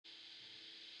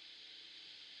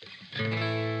Life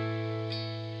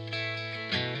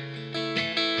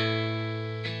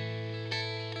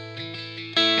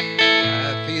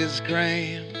is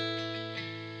grand,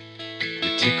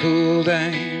 you tickle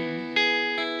down.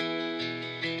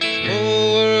 The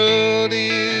whole world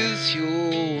is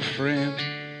your friend.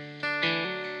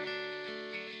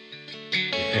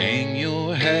 You hang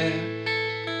your hat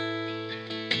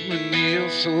and kneel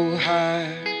so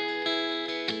high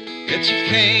that you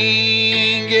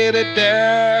can't get it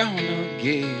down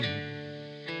again.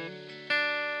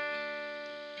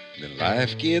 Then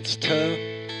life gets tough,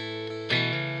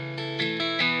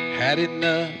 had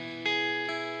enough,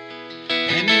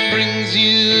 and it brings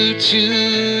you to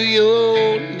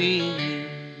your knees.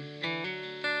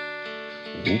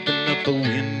 Open up a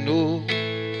window,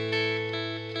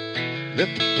 let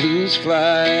the blues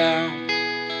fly out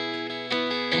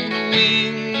on the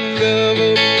wings of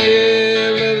a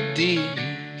melody.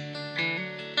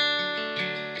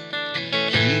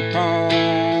 Keep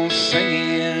on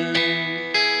singing.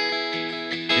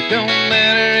 It don't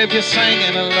matter if you're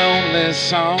singing a lonely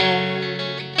song.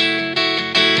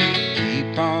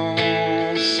 Keep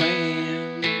on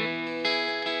singing.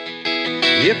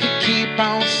 If you keep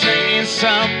on singing,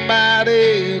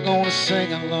 somebody's gonna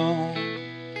sing along.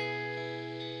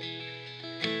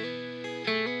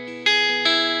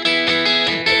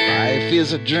 Life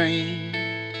is a dream,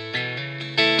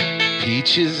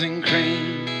 peaches and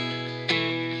cream,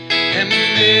 and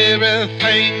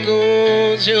everything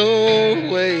goes your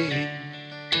way.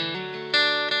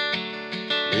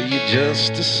 Well, you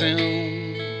just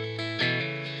assume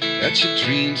that your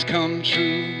dreams come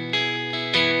true.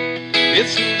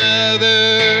 It's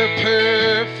another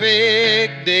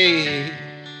perfect day.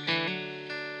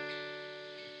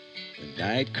 The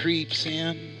night creeps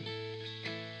in,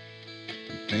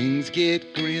 things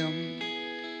get grim.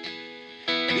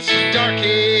 It's the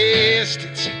darkest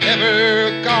it's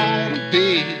ever gonna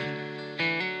be.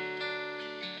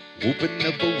 Open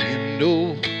up a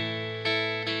window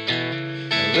and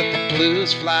let the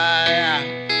blues fly out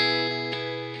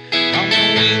on the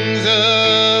wings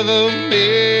of a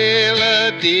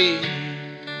melody.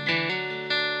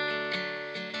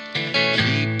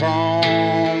 Keep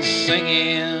on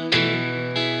singing.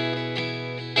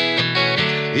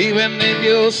 Even if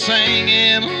you're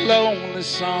singing a lonely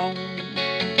song,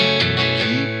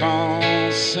 keep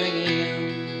on singing.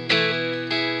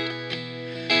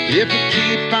 If you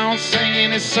keep on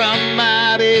singing,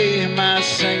 somebody might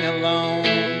sing along.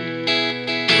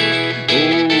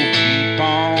 Oh, keep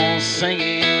on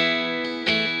singing.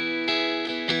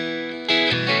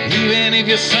 Even if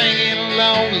you're singing a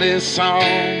lonely song,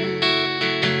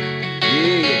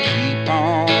 yeah, keep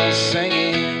on singing.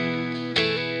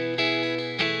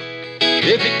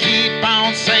 If you keep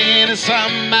on singing,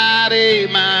 somebody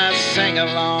might sing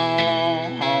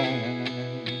along.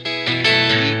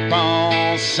 Keep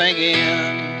on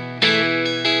singing.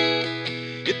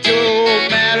 It don't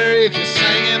matter if you're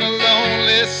singing a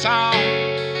lonely song.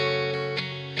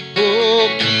 Oh,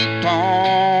 keep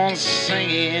on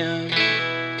singing.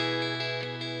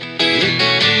 If you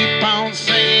keep on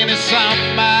singing,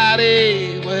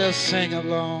 somebody will sing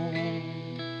along.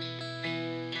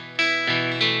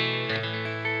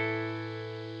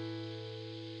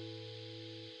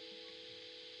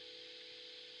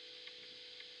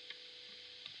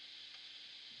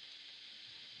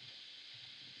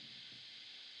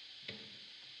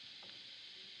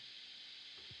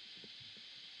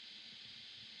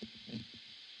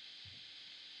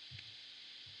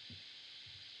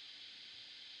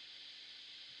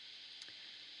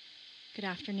 Good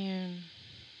afternoon.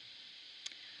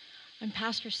 I'm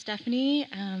Pastor Stephanie.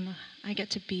 I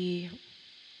get to be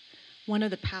one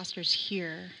of the pastors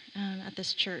here at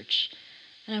this church.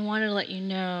 And I wanted to let you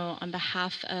know on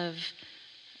behalf of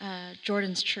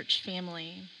Jordan's church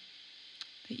family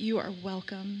that you are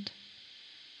welcomed,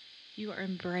 you are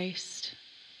embraced,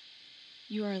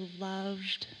 you are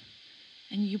loved,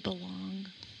 and you belong.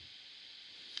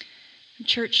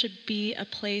 Church should be a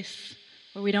place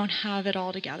where we don't have it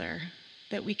all together,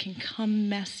 that we can come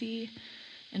messy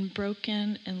and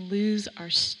broken and lose our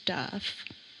stuff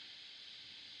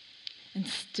and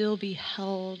still be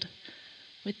held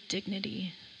with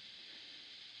dignity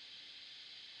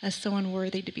as someone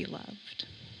worthy to be loved.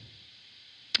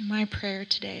 My prayer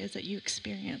today is that you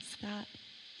experience that.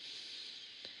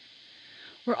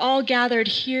 We're all gathered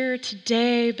here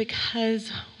today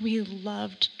because we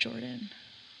loved Jordan.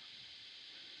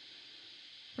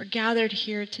 We're gathered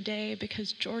here today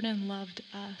because Jordan loved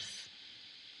us.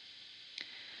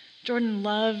 Jordan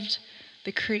loved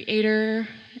the Creator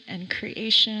and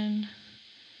creation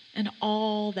and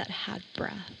all that had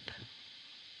breath.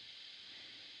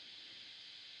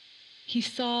 He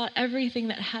saw everything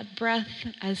that had breath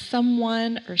as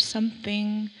someone or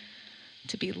something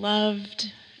to be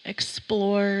loved,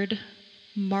 explored,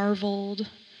 marveled,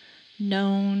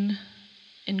 known,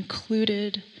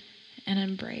 included, and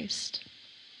embraced.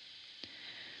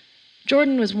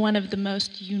 Jordan was one of the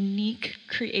most unique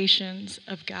creations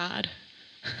of God.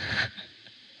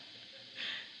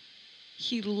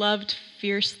 He loved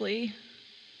fiercely,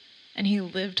 and he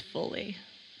lived fully.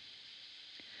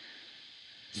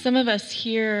 Some of us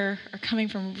here are coming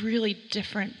from really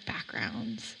different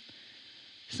backgrounds.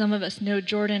 Some of us know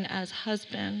Jordan as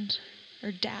husband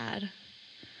or dad,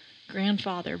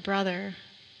 grandfather, brother,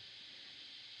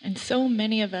 and so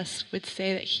many of us would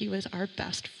say that he was our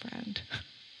best friend.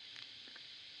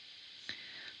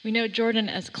 We know Jordan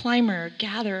as climber,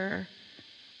 gatherer,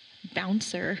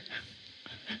 bouncer,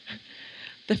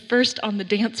 the first on the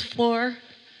dance floor,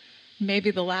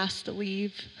 maybe the last to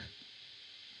leave.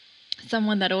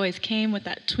 Someone that always came with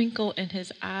that twinkle in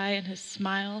his eye and his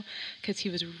smile because he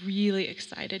was really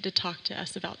excited to talk to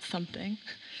us about something.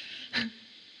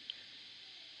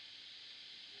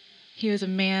 He was a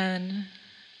man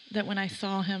that when I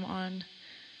saw him on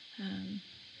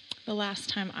the last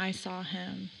time I saw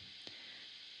him,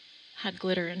 had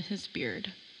glitter in his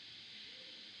beard.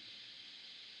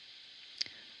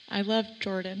 I love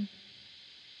Jordan.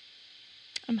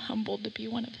 I'm humbled to be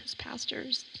one of his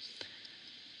pastors.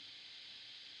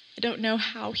 I don't know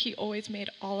how he always made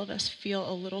all of us feel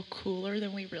a little cooler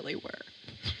than we really were.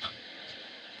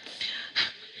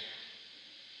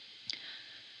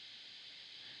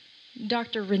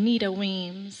 Dr. Renita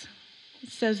Weems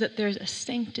says that there's a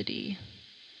sanctity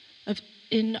of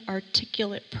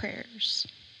inarticulate prayers.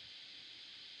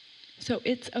 So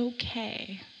it's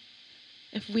okay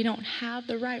if we don't have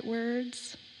the right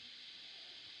words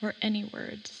or any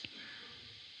words.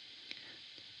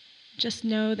 Just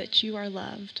know that you are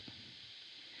loved,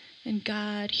 and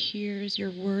God hears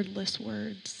your wordless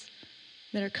words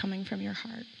that are coming from your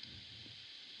heart.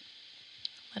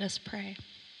 Let us pray.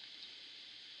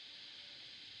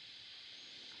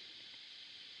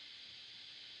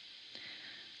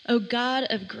 O God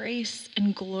of grace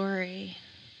and glory,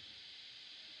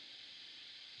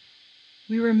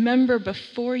 we remember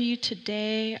before you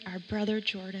today our brother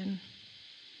Jordan.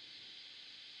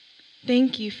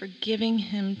 Thank you for giving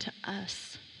him to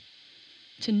us,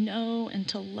 to know and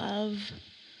to love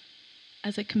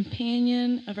as a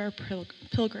companion of our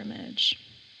pilgrimage.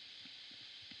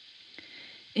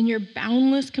 In your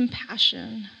boundless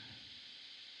compassion,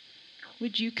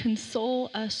 would you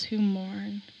console us who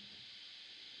mourn?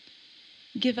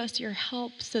 Give us your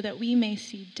help so that we may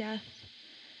see death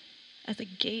as a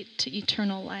gate to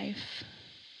eternal life,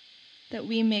 that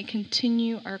we may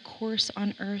continue our course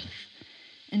on earth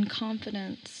in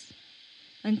confidence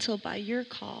until by your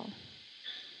call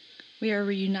we are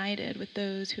reunited with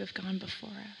those who have gone before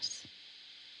us.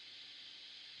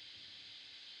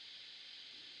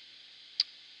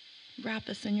 Wrap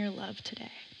us in your love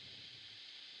today.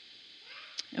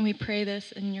 And we pray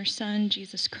this in your Son,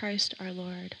 Jesus Christ, our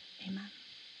Lord. Amen.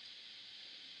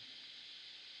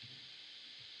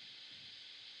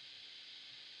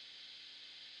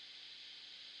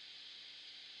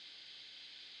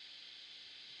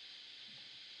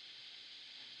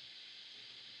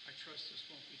 I trust this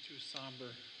won't be too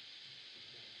somber.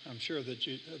 I'm sure that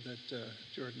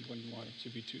Jordan wouldn't want it to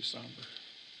be too somber.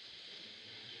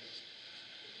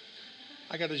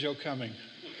 I got a joke coming.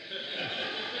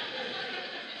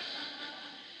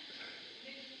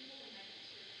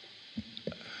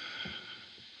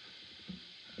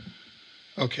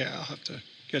 Okay, I'll have to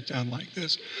get down like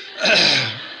this.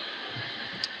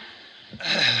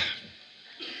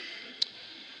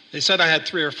 They said I had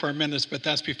 3 or 4 minutes, but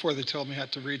that's before they told me I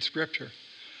had to read scripture.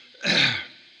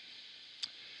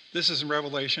 This is in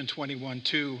Revelation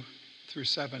 21:2 through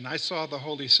 7. I saw the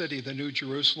holy city, the new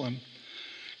Jerusalem,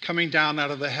 coming down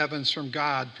out of the heavens from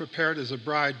God, prepared as a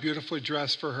bride, beautifully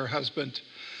dressed for her husband.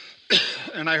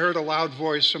 And I heard a loud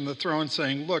voice from the throne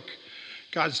saying, "Look,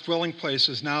 God's dwelling place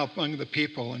is now among the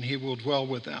people, and he will dwell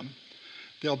with them.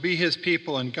 They'll be his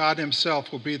people, and God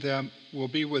himself will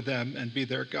be with them and be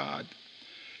their God.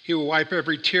 He will wipe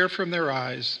every tear from their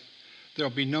eyes.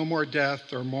 There'll be no more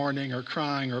death or mourning or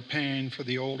crying or pain, for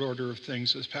the old order of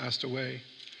things has passed away."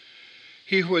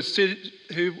 He who was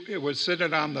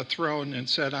seated on the throne and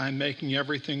said, "I am making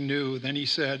everything new." Then he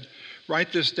said,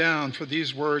 "Write this down, for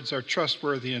these words are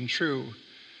trustworthy and true."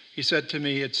 He said to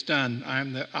me, "It's done. I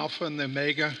am the Alpha and the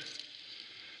Omega,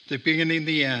 the beginning and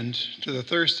the end. To the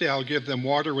thirsty I'll give them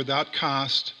water without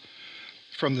cost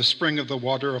from the spring of the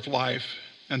water of life.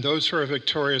 And those who are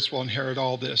victorious will inherit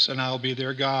all this, and I'll be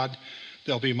their God.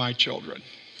 They'll be my children."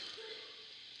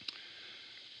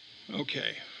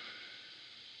 Okay.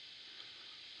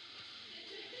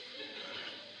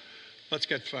 Let's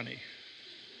get funny.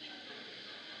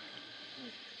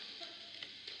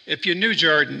 If you knew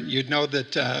Jordan, you'd know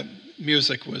that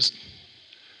music was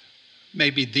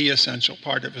maybe the essential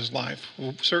part of his life.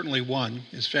 Well, certainly one.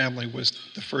 His family was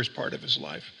the first part of his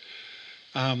life.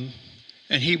 And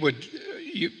he would,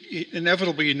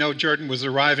 inevitably, Jordan was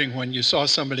arriving when you saw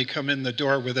somebody come in the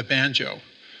door with a banjo.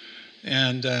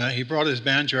 And he brought his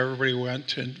banjo. Everybody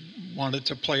went and wanted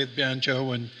to play the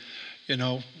banjo, and,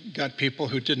 got people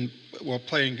who didn't,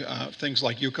 playing things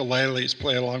like ukuleles,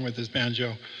 play along with his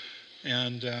banjo.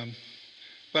 And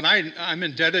but I'm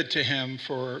indebted to him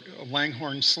for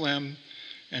Langhorne Slim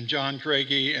and John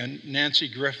Craigie and Nancy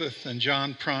Griffith and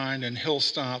John Prine and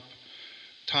Hillstop,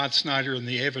 Todd Snyder and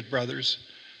the Avid Brothers.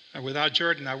 Without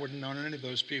Jordan, I wouldn't have known any of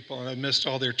those people, and I missed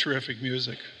all their terrific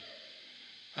music.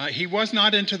 He was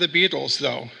not into the Beatles,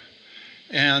 though.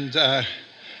 And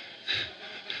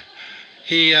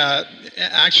he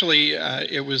actually,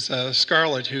 it was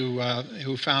Scarlett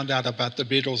who found out about the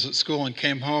Beatles at school and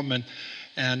came home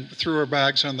and threw her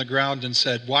bags on the ground and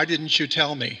said, "Why didn't you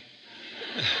tell me?"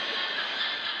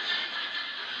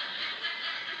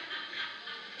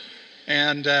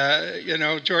 And,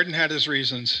 Jordan had his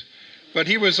reasons. But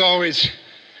he was always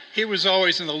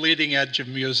in the leading edge of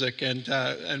music, and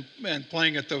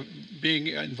playing being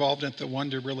involved at the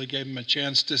Wonder really gave him a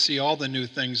chance to see all the new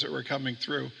things that were coming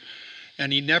through.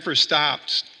 And he never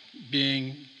stopped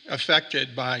being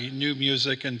affected by new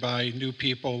music and by new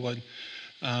people, and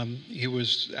he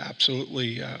was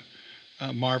absolutely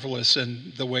marvelous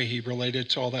in the way he related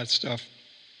to all that stuff.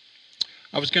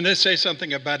 I was going to say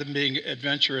something about him being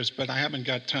adventurous, but I haven't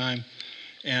got time.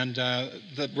 And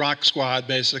the Rock Squad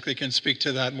basically can speak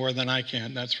to that more than I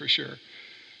can, that's for sure.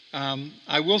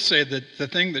 I will say that the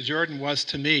thing that Jordan was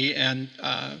to me, and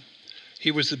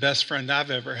he was the best friend I've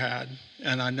ever had,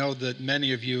 and I know that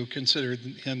many of you considered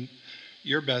him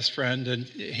your best friend, and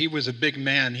he was a big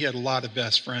man. He had a lot of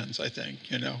best friends, I think,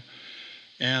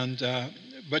 And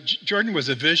but Jordan was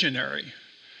a visionary.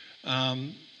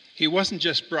 He wasn't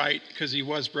just bright because he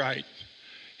was bright.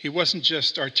 He wasn't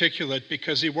just articulate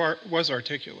because he was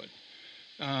articulate.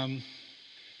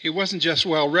 He wasn't just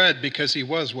well-read because he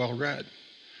was well-read.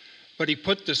 But he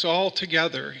put this all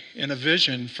together in a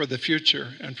vision for the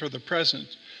future and for the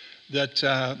present that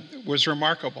was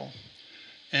remarkable.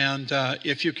 And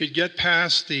if you could get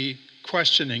past the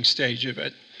questioning stage of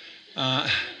it,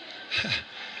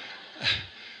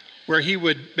 where he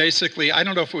would basically, I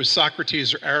don't know if it was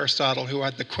Socrates or Aristotle who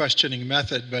had the questioning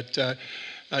method, but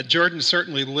Jordan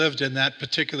certainly lived in that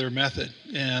particular method.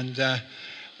 And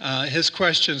his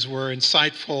questions were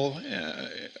insightful,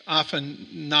 often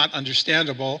not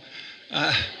understandable.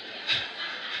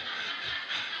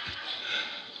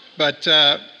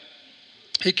 But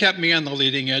he kept me on the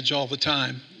leading edge all the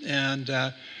time. And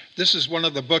this is one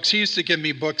of the books. He used to give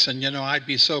me books, and, I'd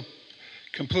be so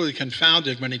completely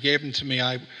confounded when he gave them to me.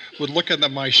 I would look at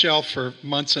them on my shelf for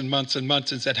months and months and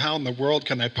months and said, how in the world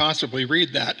can I possibly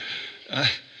read that?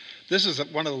 This is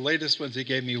one of the latest ones he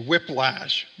gave me,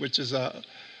 Whiplash, which is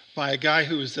by a guy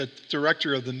who is the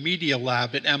director of the Media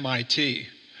Lab at MIT.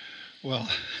 Well,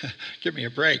 give me a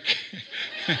break.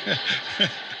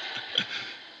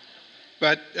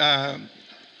 But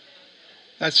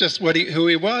that's just who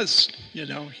he was.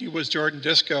 He was Jordan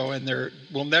Disko, and there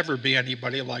will never be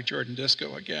anybody like Jordan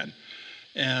Disko again.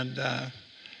 And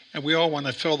we all want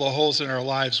to fill the holes in our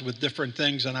lives with different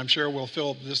things, and I'm sure we'll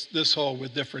fill this hole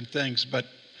with different things, but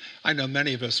I know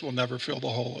many of us will never fill the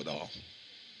hole at all.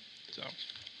 So,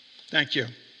 thank you.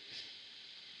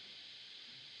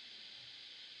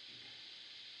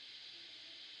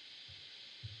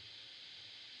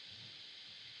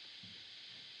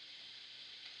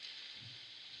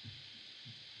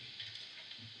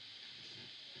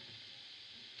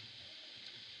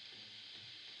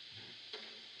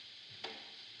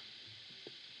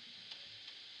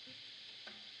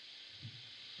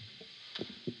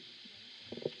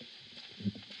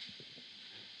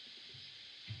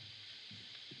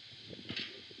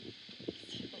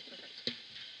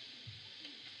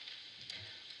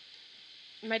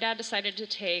 My dad decided to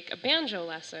take a banjo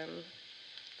lesson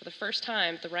for the first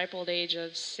time at the ripe old age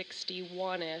of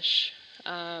 61-ish.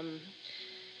 And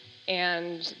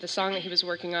the song that he was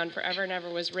working on forever and ever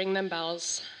was Ring Them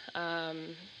Bells.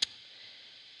 And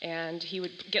he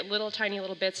would get tiny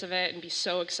little bits of it and be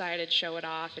so excited, show it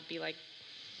off. It'd be like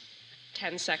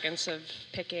 10 seconds of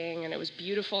picking, and it was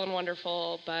beautiful and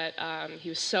wonderful, but he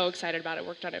was so excited about it,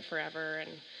 worked on it forever, and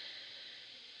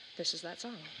this is that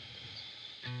song.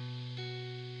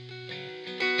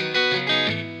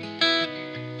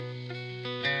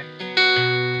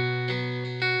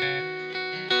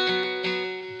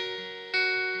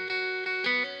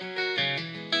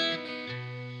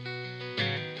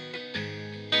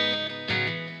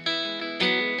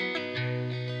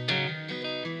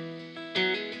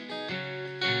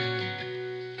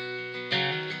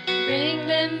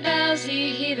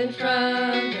 heathen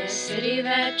from the city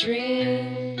that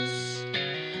dreams.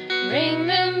 Ring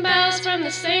them bells from the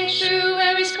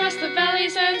sanctuaries, cross the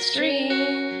valleys and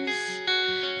streams.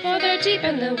 For they're deep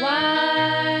and they're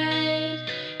wide,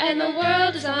 and the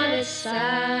world is on its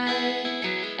side.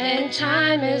 And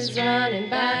time is running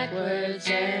backwards,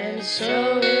 and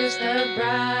so is the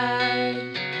bride.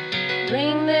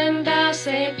 Ring them bells,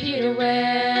 St. Peter,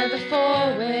 where the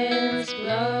four winds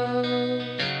blow.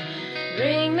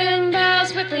 Ring them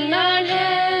bells with the iron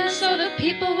hands, so the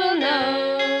people will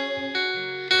know.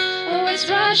 Oh, it's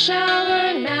rush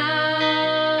hour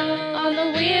now, on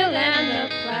the wheel and the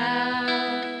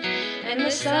plow, and the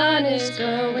sun is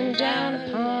going down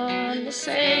upon the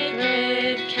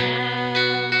sacred cow.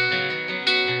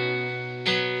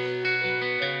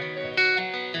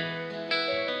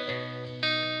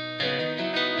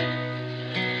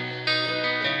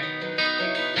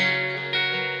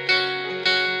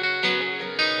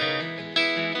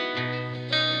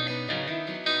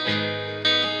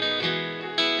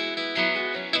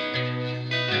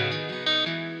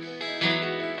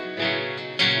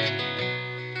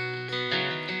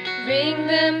 Ring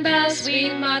them bells,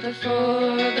 sweet Martha,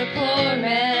 for the poor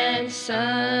man's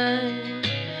son.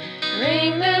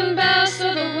 Ring them bells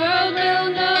so the world will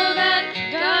know that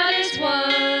God is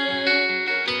one.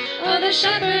 Oh, the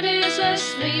shepherd is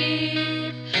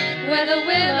asleep where the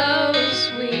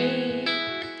willows weep,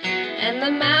 and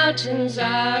the mountains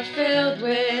are filled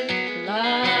with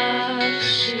lost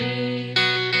sheep.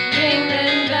 Ring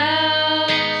them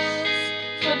bells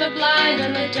for the blind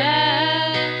and the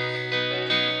deaf.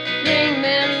 Ring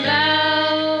them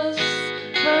bells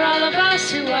for all of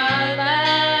us who are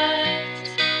left.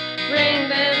 Ring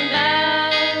them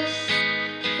bells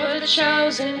for the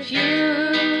chosen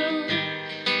few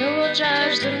who will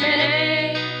judge the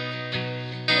many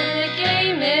when the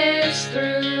game is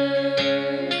through.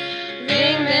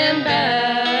 Ring them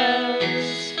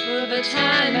bells for the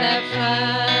time that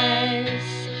flies,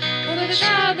 for the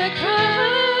child that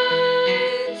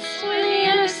cries when the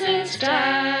innocence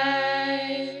dies.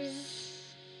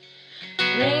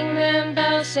 Ring them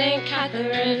bells, St.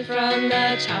 Catherine, from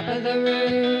the top of the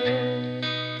room.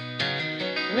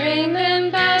 Ring them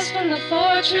bells from the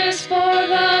fortress for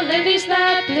the lilies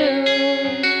that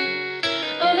bloom.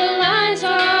 Oh, the lines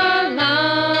are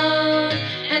long,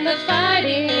 and the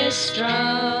fighting is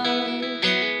strong,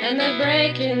 and they're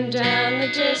breaking down the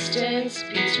distance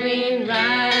between right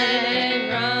and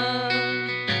wrong.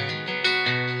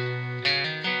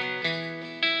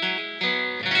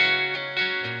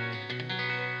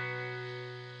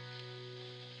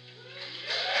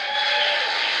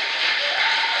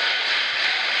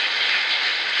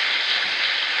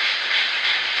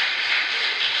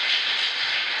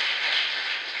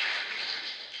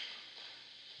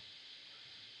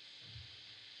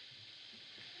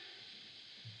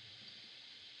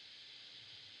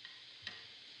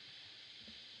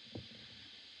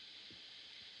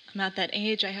 I'm at that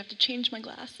age, I have to change my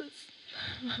glasses.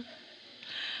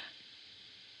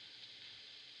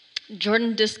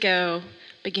 Jordan Disko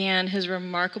began his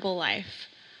remarkable life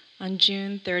on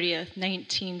June 30th,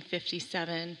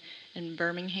 1957 in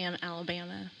Birmingham,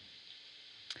 Alabama.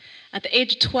 At the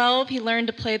age of 12, he learned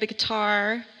to play the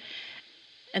guitar,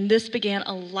 and this began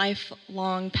a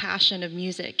lifelong passion of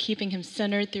music, keeping him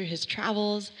centered through his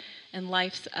travels and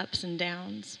life's ups and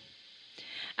downs.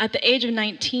 At the age of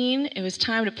 19, it was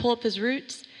time to pull up his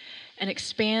roots and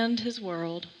expand his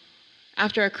world.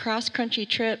 After a cross-country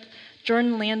trip,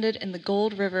 Jordan landed in the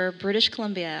Gold River, British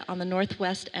Columbia, on the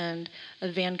northwest end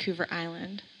of Vancouver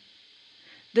Island.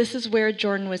 This is where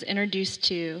Jordan was introduced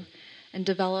to and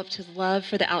developed his love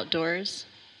for the outdoors.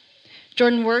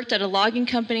 Jordan worked at a logging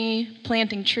company,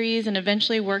 planting trees, and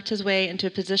eventually worked his way into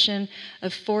a position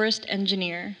of forest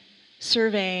engineer,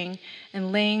 surveying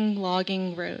and laying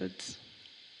logging roads.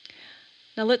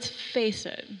 Now let's face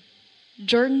it,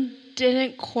 Jordan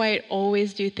didn't quite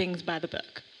always do things by the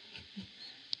book.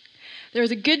 There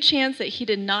was a good chance that he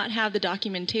did not have the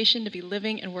documentation to be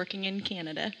living and working in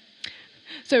Canada.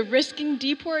 So risking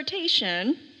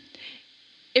deportation,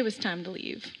 it was time to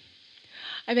leave.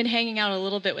 I've been hanging out a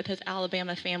little bit with his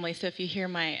Alabama family, so if you hear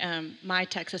my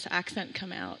Texas accent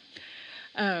come out,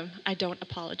 I don't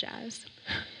apologize.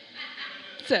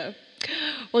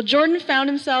 Well, Jordan found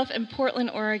himself in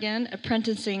Portland, Oregon,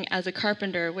 apprenticing as a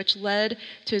carpenter, which led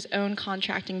to his own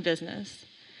contracting business.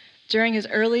 During his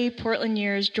early Portland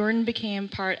years, Jordan became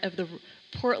part of the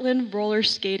Portland roller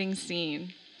skating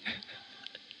scene.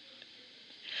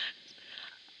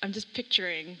 I'm just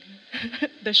picturing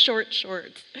the short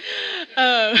shorts,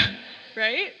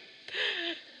 right?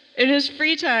 In his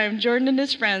free time, Jordan and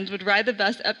his friends would ride the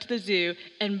bus up to the zoo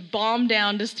and bomb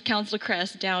down to Council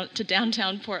Crest down to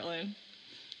downtown Portland.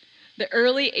 The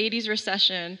early 80s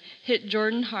recession hit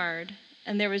Jordan hard,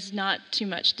 and there was not too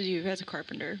much to do as a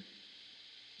carpenter.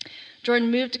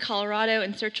 Jordan moved to Colorado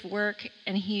in search of work,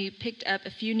 and he picked up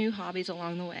a few new hobbies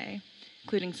along the way,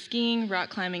 including skiing, rock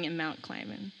climbing, and mountain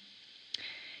climbing.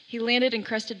 He landed in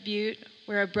Crested Butte,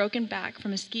 where a broken back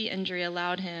from a ski injury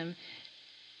allowed him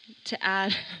to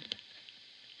add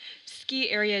ski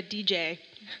area DJ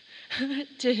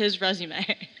to his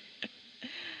resume.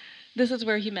 This is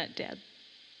where he met Deb.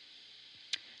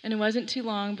 And it wasn't too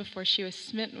long before she was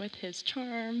smitten with his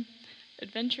charm,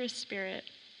 adventurous spirit,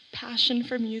 passion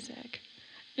for music,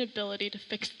 and ability to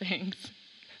fix things.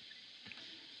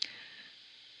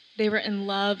 They were in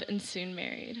love and soon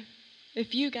married.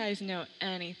 If you guys know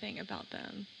anything about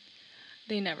them,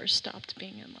 they never stopped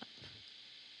being in love.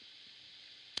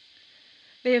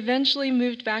 They eventually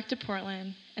moved back to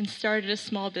Portland and started a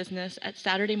small business at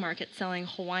Saturday Market selling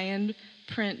Hawaiian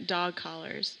print dog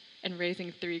collars and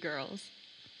raising 3 girls.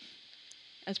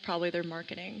 As probably their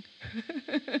marketing.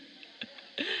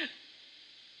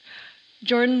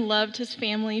 Jordan loved his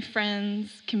family,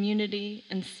 friends, community,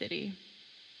 and city.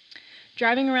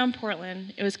 Driving around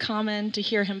Portland, it was common to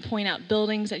hear him point out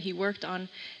buildings that he worked on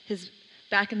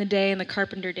back in the day in the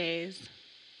carpenter days.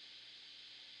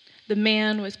 The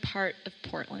man was part of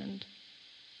Portland,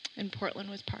 and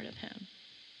Portland was part of him.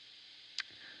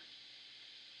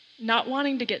 Not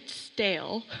wanting to get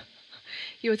stale,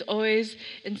 he was always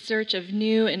in search of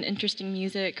new and interesting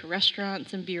music,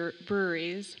 restaurants, and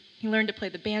breweries. He learned to play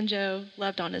the banjo,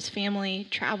 loved on his family,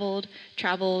 traveled,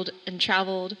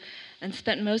 and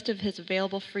spent most of his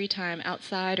available free time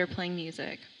outside or playing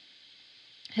music.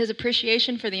 His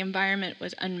appreciation for the environment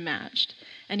was unmatched,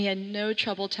 and he had no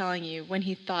trouble telling you when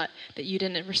he thought that you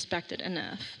didn't respect it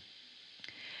enough.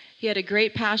 He had a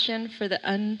great passion for the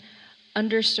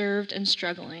underserved and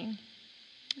struggling.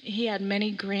 He had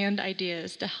many grand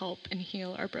ideas to help and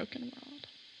heal our broken world.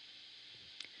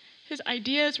 His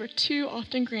ideas were too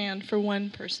often grand for one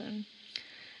person,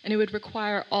 and it would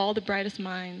require all the brightest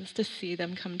minds to see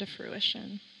them come to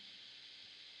fruition.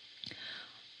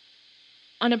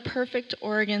 On a perfect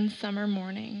Oregon summer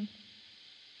morning,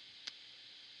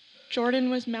 Jordan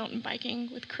was mountain biking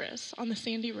with Chris on the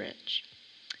Sandy Ridge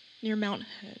near Mount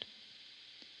Hood.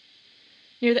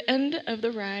 Near the end of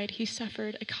the ride, he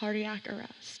suffered a cardiac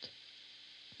arrest.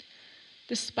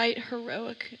 Despite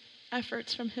heroic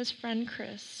efforts from his friend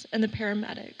Chris and the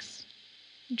paramedics,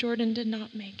 Jordan did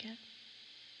not make it.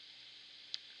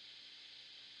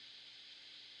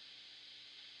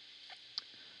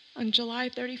 On July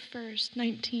 31st,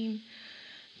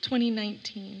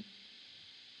 2019,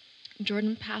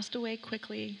 Jordan passed away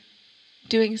quickly,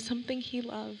 doing something he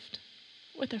loved,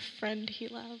 with a friend he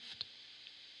loved,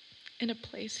 in a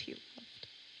place he loved.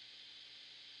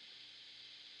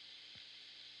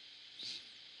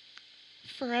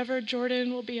 Forever,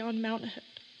 Jordan will be on Mount Hood.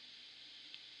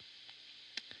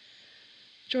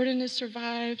 Jordan is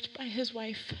survived by his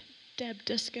wife, Deb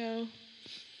Disko,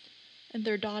 and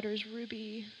their daughters,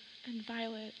 Ruby and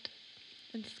Violet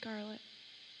and Scarlett.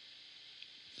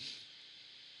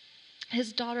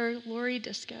 His daughter, Lori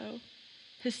Disko,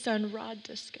 his son, Rod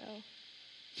Disko,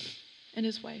 and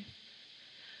his wife,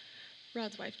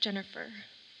 Rod's wife, Jennifer.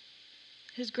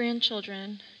 His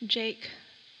grandchildren, Jake,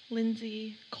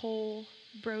 Lindsay, Cole,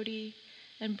 Brody,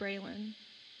 and Braylon.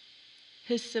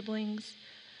 His siblings,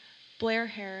 Blair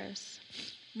Harris,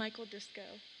 Michael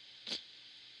Disko,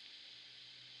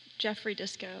 Jeffrey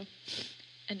Disko,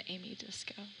 and Amy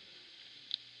Disko.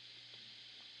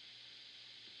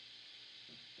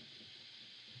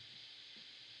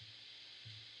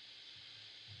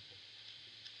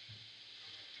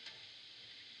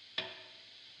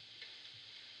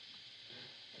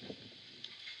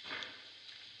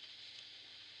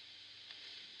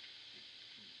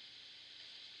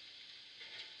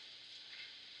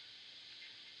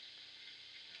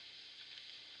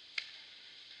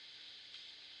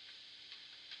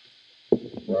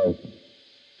 Wow.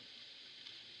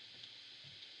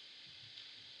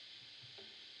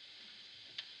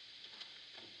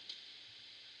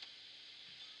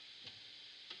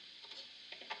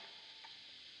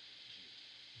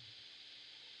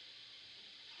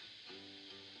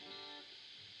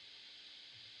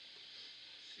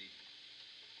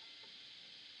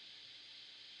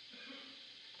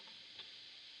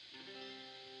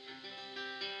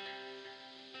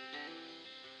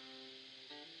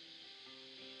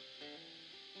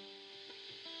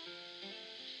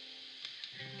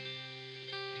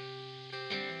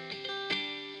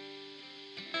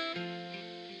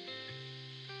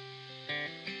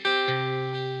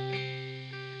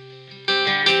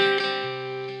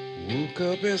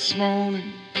 up this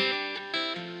morning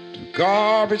to a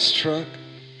garbage truck.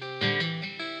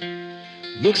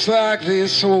 Looks like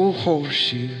this old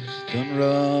horseshoe's done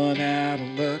run out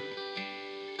of luck.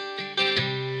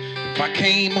 If I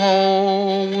came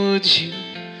home, would you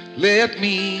let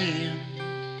me in?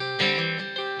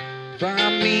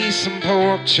 Fry me some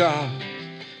pork chops,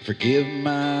 forgive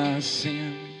my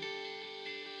sin.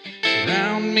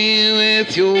 Surround me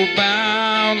with your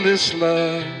boundless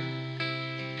love.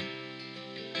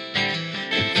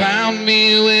 Confound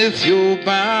me with your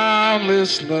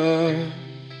boundless love.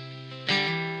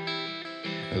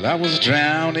 Well, I was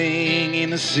drowning in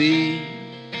the sea,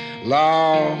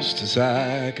 lost as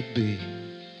I could be,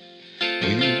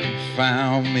 when you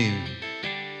found me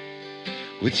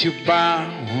with your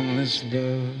boundless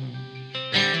love.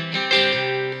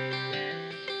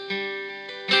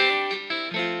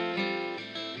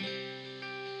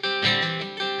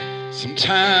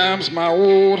 Sometimes my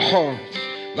old heart's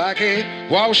like a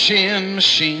washing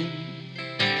machine,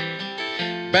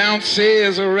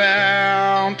 bounces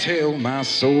around till my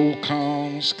soul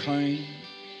comes clean.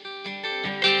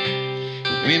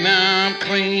 When I'm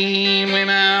clean, when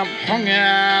I'm hung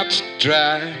out to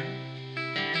dry,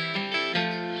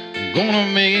 I'm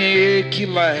gonna make you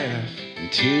laugh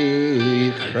until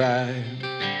you cry.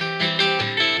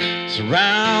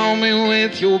 Surround me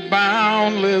with your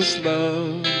boundless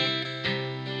love.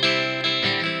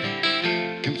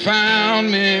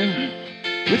 Confound me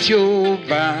with your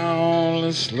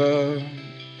boundless love.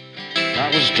 I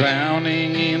was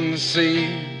drowning in the sea,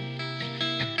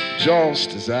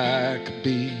 just as I could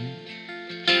be,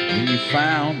 when you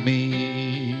found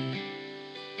me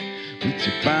with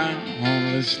your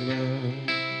boundless love.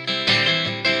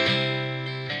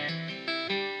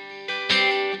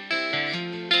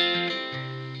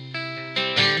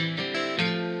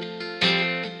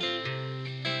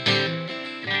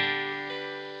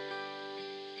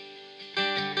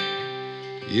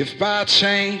 If by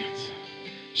chance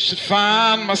should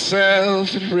find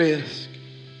myself at risk,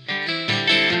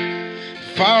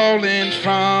 falling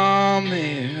from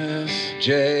this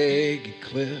jagged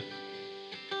cliff,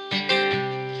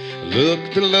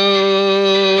 look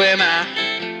below and I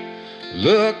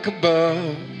look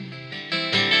above,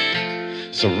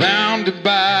 surrounded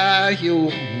by your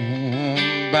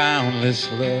boundless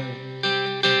love.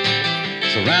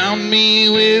 Surround me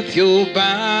with your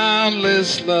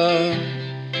boundless love.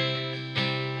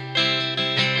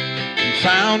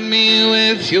 Found me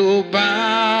with your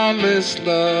boundless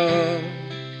love.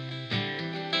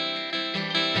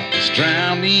 I was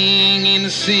drowning in the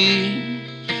sea,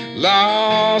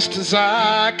 lost as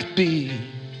I could be.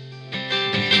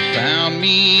 You found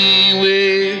me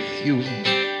with your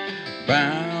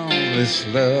boundless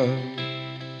love.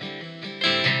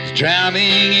 I was drowning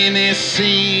in this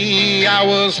sea, I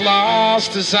was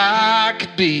lost as I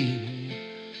could be,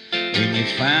 when you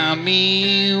found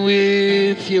me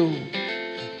with your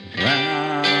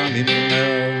round in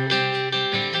love.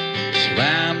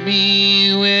 Surround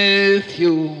me with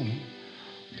your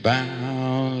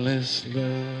boundless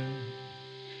love.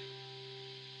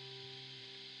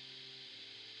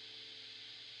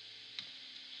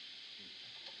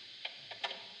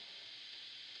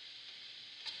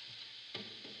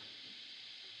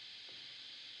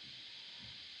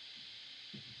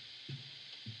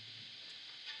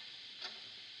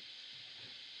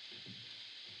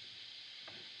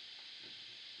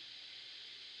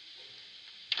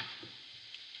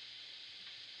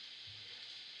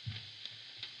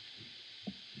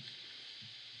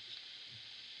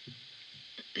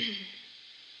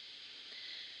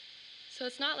 So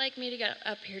it's not like me to get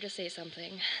up here to say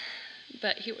something,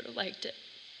 but he would have liked it.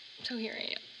 So here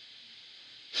I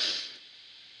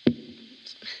am.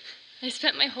 I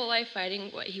spent my whole life fighting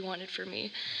what he wanted for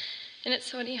me, and it's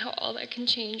funny how all that can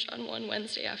change on one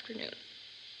Wednesday afternoon.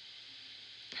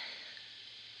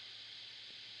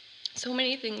 So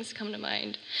many things come to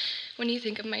mind when you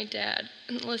think of my dad,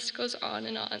 and the list goes on,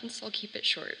 so I'll keep it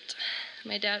short.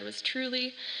 My dad was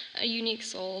truly a unique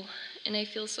soul, and I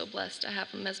feel so blessed to have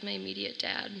him as my immediate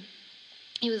dad.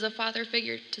 He was a father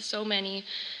figure to so many,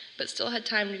 but still had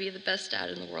time to be the best dad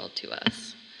in the world to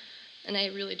us. And I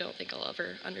really don't think I'll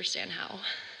ever understand how.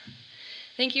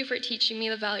 Thank you for teaching me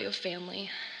the value of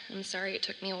family. I'm sorry it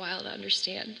took me a while to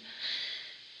understand,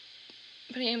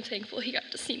 but I am thankful he got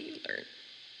to see me learn.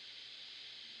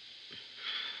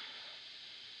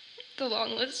 The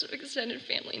long list of extended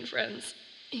family and friends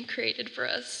he created for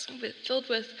us, filled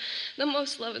with the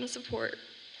most love and support,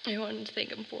 I wanted to thank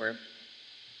him for.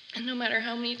 And no matter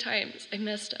how many times I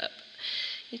messed up,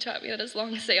 he taught me that as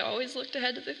long as I always looked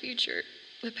ahead to the future,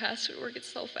 the past would work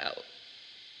itself out.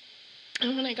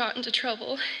 And when I got into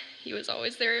trouble, he was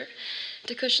always there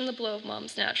to cushion the blow of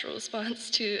Mom's natural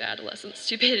response to adolescent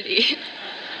stupidity.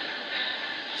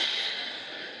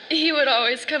 He would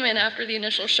always come in after the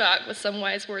initial shock with some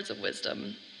wise words of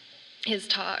wisdom. His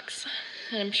talks,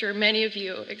 and I'm sure many of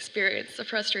you experience the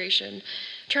frustration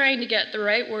trying to get the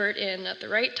right word in at the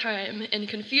right time and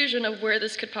confusion of where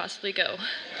this could possibly go.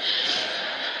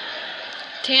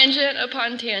 Tangent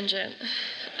upon tangent.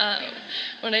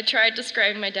 When I tried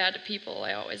describing my dad to people,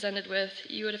 I always ended with,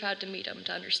 "You would have had to meet him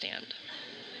to understand."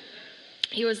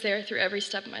 He was there through every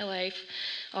step of my life,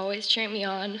 always cheering me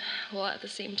on, while at the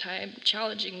same time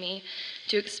challenging me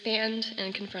to expand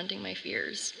and confronting my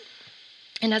fears.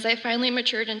 And as I finally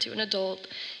matured into an adult,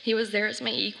 he was there as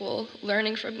my equal,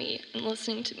 learning from me and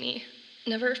listening to me,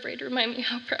 never afraid to remind me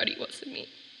how proud he was of me.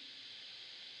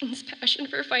 And his passion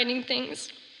for finding things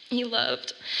he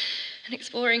loved and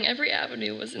exploring every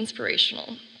avenue was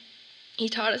inspirational. He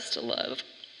taught us to love,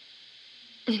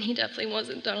 and he definitely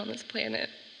wasn't done on this planet.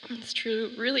 It's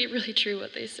true, really, really true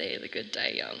what they say, the good die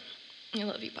young. I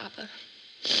love you, Papa.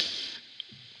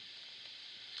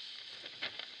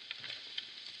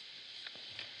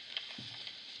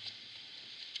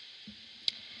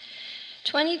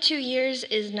 22 years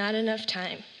is not enough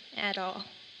time at all.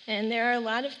 And there are a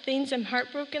lot of things I'm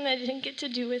heartbroken that I didn't get to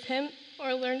do with him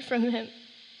or learn from him.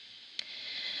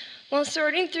 While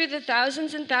sorting through the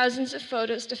thousands and thousands of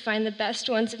photos to find the best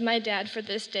ones of my dad for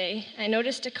this day, I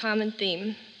noticed a common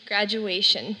theme: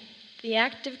 graduation, the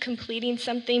act of completing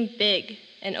something big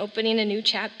and opening a new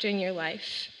chapter in your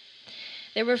life.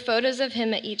 There were photos of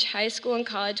him at each high school and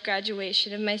college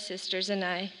graduation of my sisters and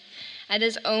I, at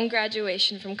his own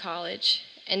graduation from college,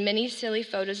 and many silly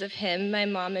photos of him, my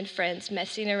mom, and friends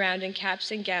messing around in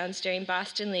caps and gowns during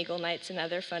Boston legal nights and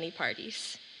other funny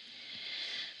parties.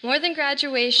 More than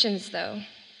graduations, though,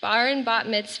 bar and bat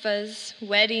mitzvahs,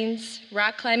 weddings,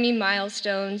 rock climbing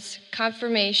milestones,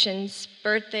 confirmations,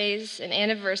 birthdays, and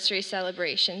anniversary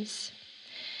celebrations.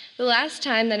 The last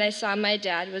time that I saw my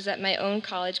dad was at my own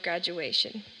college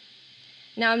graduation.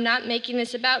 Now, I'm not making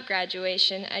this about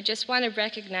graduation. I just want to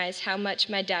recognize how much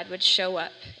my dad would show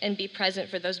up and be present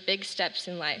for those big steps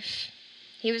in life.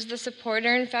 He was the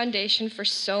supporter and foundation for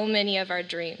so many of our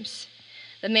dreams.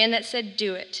 The man that said,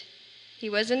 "Do it." He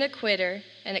wasn't a quitter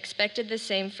and expected the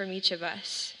same from each of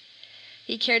us.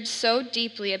 He cared so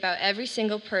deeply about every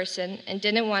single person and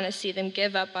didn't want to see them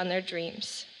give up on their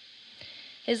dreams.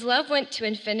 His love went to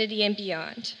infinity and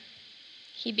beyond.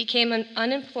 He became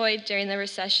unemployed during the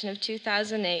recession of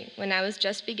 2008 when I was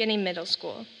just beginning middle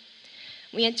school.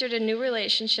 We entered a new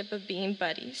relationship of being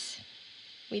buddies.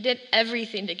 We did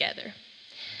everything together.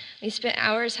 We spent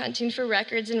hours hunting for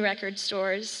records in record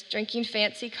stores, drinking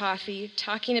fancy coffee,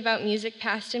 talking about music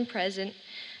past and present,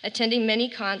 attending many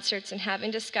concerts, and having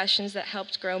discussions that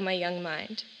helped grow my young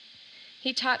mind.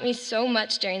 He taught me so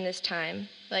much during this time,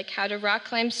 like how to rock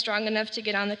climb strong enough to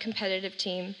get on the competitive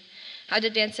team, how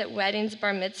to dance at weddings,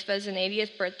 bar mitzvahs, and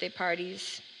 80th birthday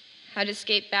parties, how to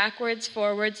skate backwards,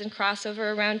 forwards, and cross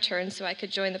over around turns so I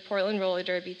could join the Portland roller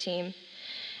derby team.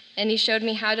 And he showed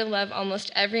me how to love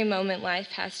almost every moment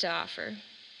life has to offer.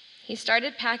 He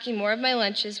started packing more of my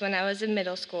lunches when I was in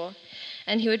middle school,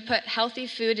 and he would put healthy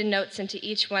food and notes into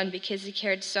each one because he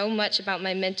cared so much about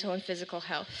my mental and physical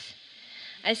health.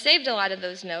 I saved a lot of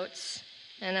those notes,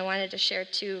 and I wanted to share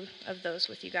 2 of those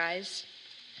with you guys.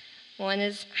 One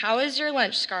is, "How is your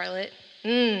lunch, Scarlett?"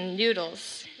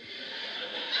 Noodles.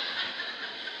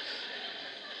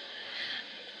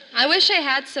 I wish I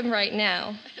had some right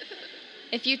now.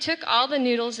 If you took all the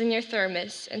noodles in your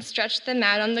thermos and stretched them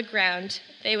out on the ground,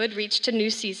 they would reach to New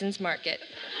Seasons Market.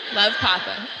 Love,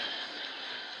 Papa.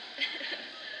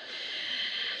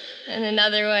 And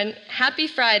another one, "Happy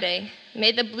Friday.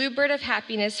 May the bluebird of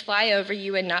happiness fly over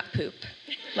you and not poop.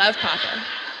 Love, Papa."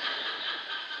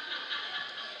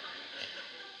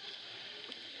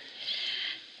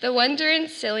 The wonder and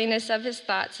silliness of his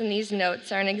thoughts in these notes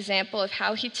are an example of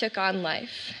how he took on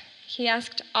life. He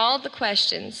asked all the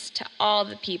questions to all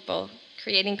the people,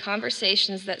 creating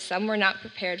conversations that some were not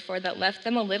prepared for that left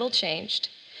them a little changed.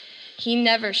 He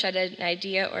never shut an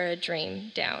idea or a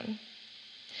dream down.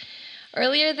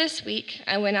 Earlier this week,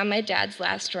 I went on my dad's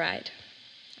last ride.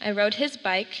 I rode his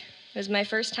bike. It was my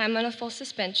first time on a full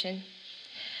suspension.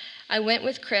 I went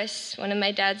with Chris, one of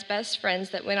my dad's best friends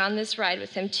that went on this ride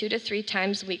with him 2 to 3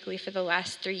 times weekly for the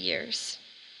last 3 years.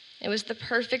 It was the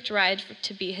perfect ride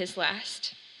to be his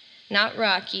last. Not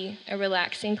rocky, a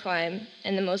relaxing climb,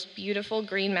 and the most beautiful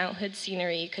green Mount Hood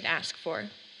scenery you could ask for.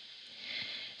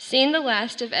 Seeing the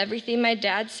last of everything my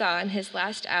dad saw in his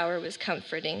last hour was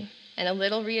comforting and a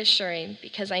little reassuring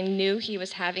because I knew he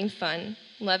was having fun,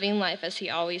 loving life as he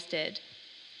always did.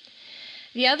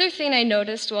 The other thing I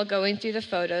noticed while going through the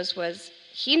photos was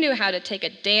he knew how to take a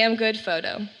damn good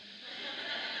photo.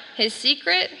 His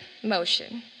secret?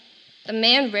 Motion. The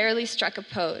man rarely struck a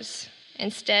pose.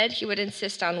 Instead, he would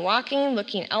insist on walking,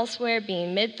 looking elsewhere,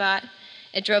 being mid-thought.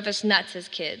 It drove us nuts as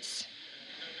kids.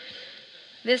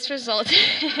 This resulted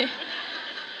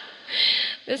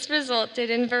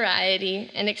in variety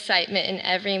and excitement in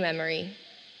every memory.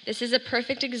 This is a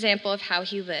perfect example of how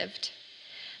he lived.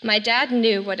 My dad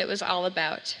knew what it was all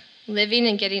about, living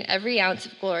and getting every ounce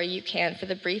of glory you can for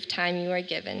the brief time you are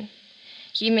given.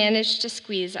 He managed to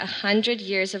squeeze 100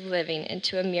 years of living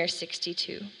into a mere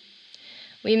 62.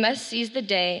 We must seize the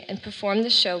day and perform the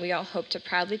show we all hope to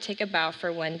proudly take a bow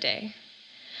for one day.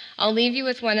 I'll leave you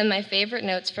with one of my favorite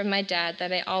notes from my dad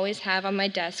that I always have on my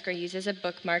desk or use as a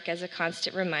bookmark as a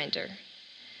constant reminder.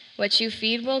 What you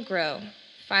feed will grow.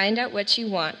 Find out what you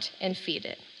want and feed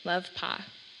it. Love, Pa.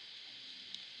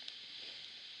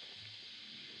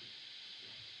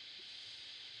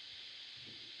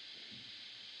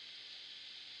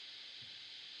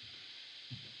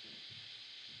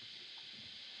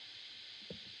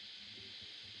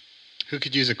 Who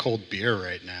could use a cold beer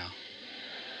right now?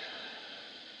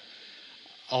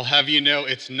 I'll have you know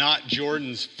it's not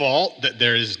Jordan's fault that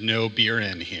there is no beer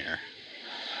in here.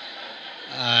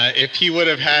 If he would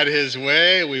have had his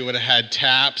way, we would have had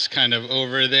taps kind of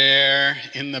over there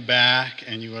in the back,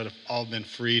 and you would have all been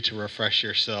free to refresh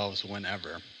yourselves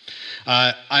whenever.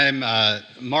 I'm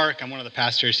Mark. I'm one of the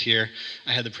pastors here.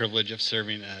 I had the privilege of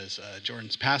serving as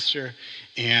Jordan's pastor,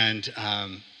 and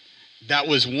that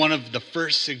was one of the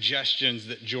first suggestions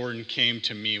that Jordan came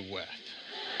to me with.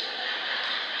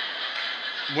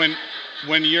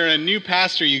 When you're a new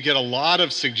pastor, you get a lot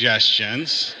of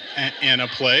suggestions in a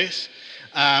place,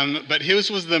 but his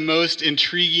was the most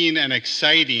intriguing and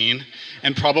exciting,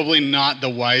 and probably not the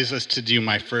wisest to do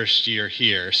my first year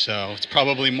here. So it's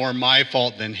probably more my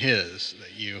fault than his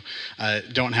that you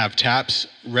don't have taps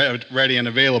ready and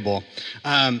available.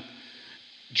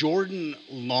 Jordan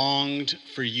longed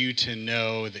for you to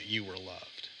know that you were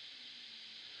loved.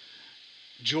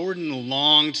 Jordan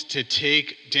longed to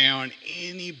take down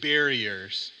any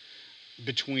barriers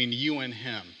between you and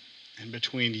him and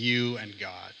between you and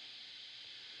God.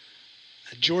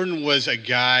 Jordan was a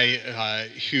guy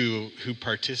who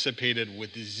participated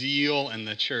with zeal in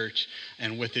the church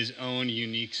and with his own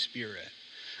unique spirit.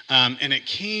 And it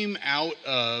came out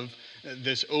of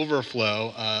this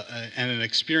overflow and an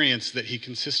experience that he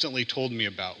consistently told me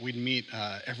about. We'd meet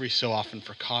every so often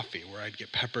for coffee, where I'd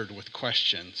get peppered with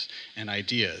questions and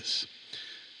ideas.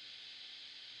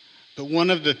 But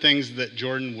one of the things that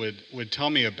Jordan would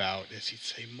tell me about is he'd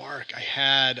say, Mark,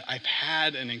 I've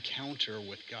had an encounter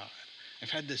with God. I've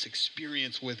had this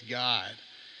experience with God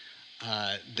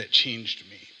that changed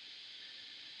me.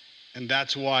 And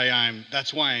that's why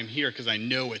I'm here, because I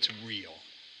know it's real.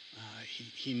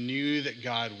 He knew that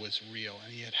God was real,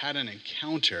 and he had an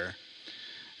encounter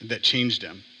that changed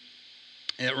him.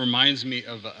 It reminds me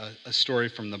of a story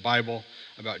from the Bible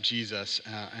about Jesus.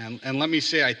 And let me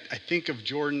say, I think of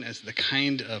Jordan as the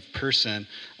kind of person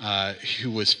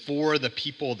who was for the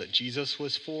people that Jesus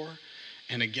was for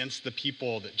and against the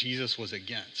people that Jesus was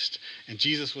against. And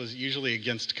Jesus was usually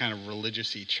against kind of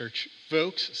religious-y church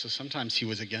folks, so sometimes he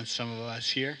was against some of us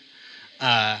here.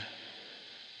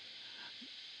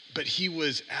 But he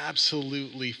was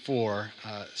absolutely for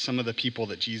some of the people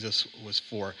that Jesus was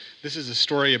for. This is a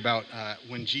story about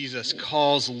when Jesus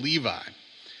calls Levi.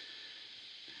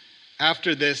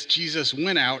 After this, Jesus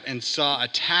went out and saw a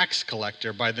tax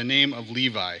collector by the name of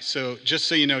Levi. So just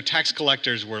so you know, tax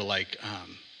collectors were like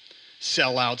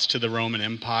sellouts to the Roman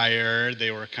Empire.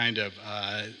 They were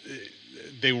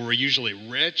they were usually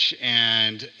rich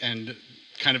and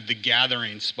kind of the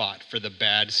gathering spot for the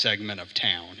bad segment of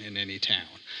town in any town.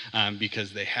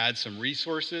 Because they had some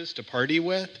resources to party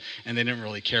with, and they didn't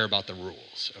really care about the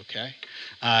rules, okay?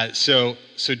 So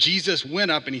Jesus went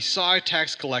up, and he saw a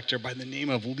tax collector by the name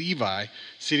of Levi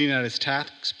sitting at his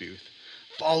tax booth.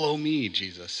 Follow me,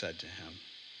 Jesus said to him.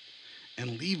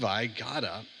 And Levi got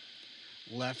up,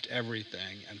 left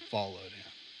everything, and followed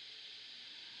him.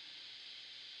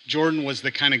 Jordan was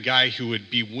the kind of guy who would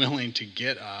be willing to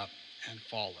get up and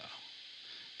follow.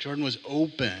 Jordan was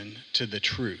open to the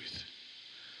truth.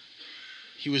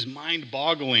 He was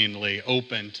mind-bogglingly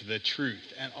open to the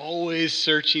truth and always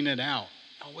searching it out,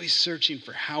 always searching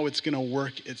for how it's going to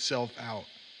work itself out.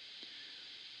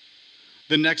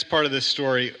 The next part of this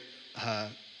story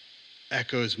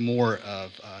echoes more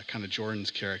of kind of Jordan's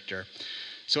character.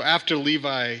 So after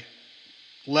Levi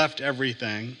left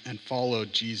everything and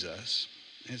followed Jesus,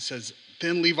 it says,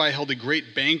 then Levi held a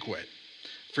great banquet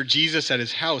for Jesus at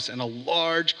his house, and a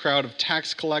large crowd of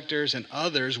tax collectors and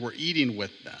others were eating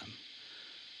with them.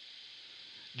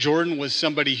 Jordan was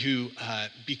somebody who,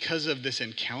 because of this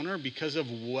encounter, because of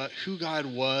who God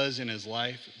was in his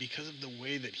life, because of the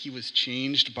way that he was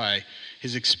changed by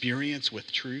his experience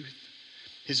with truth,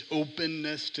 his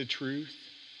openness to truth,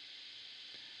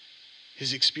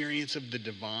 his experience of the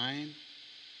divine,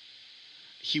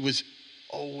 he was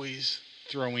always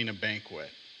throwing a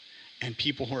banquet, and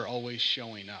people were always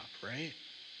showing up, right?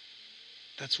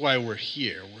 That's why we're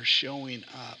here. We're showing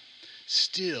up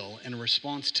still in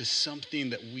response to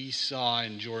something that we saw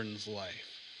in Jordan's life,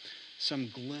 some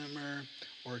glimmer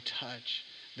or touch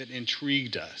that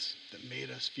intrigued us, that made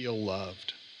us feel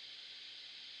loved.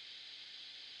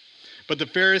 But the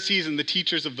Pharisees and the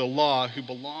teachers of the law who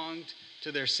belonged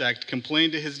to their sect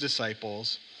complained to his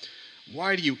disciples,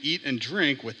 "Why do you eat and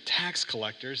drink with tax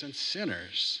collectors and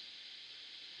sinners?"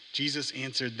 Jesus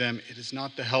answered them, "It is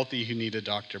not the healthy who need a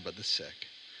doctor, but the sick.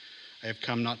 I have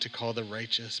come not to call the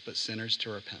righteous, but sinners to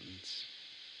repentance."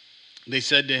 They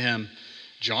said to him,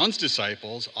 "John's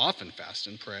disciples often fast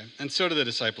and pray, and so do the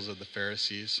disciples of the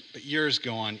Pharisees, but yours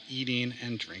go on eating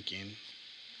and drinking."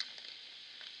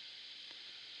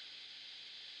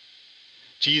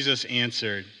 Jesus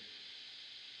answered,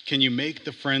 "Can you make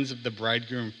the friends of the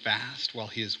bridegroom fast while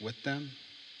he is with them?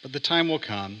 But the time will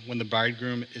come when the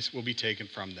bridegroom will be taken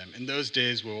from them. In those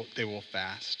days they will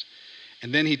fast."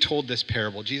 And then he told this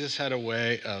parable. Jesus had a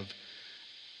way of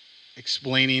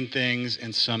explaining things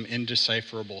in some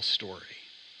indecipherable story.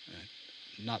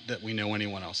 Not that we know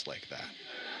anyone else like that.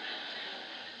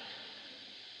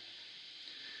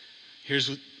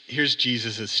 Here's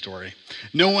Jesus' story.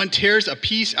 "No one tears a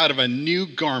piece out of a new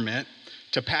garment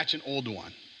to patch an old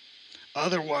one.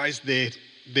 Otherwise,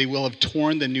 they will have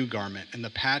torn the new garment, and the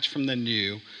patch from the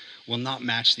new will not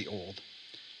match the old.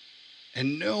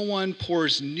 And no one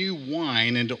pours new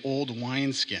wine into old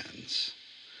wineskins.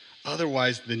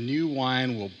 Otherwise, the new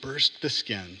wine will burst the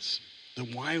skins. The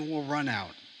wine will run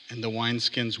out, and the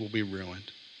wineskins will be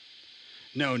ruined.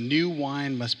 No, new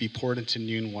wine must be poured into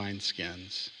new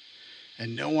wineskins.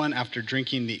 And no one, after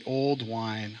drinking the old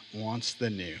wine, wants the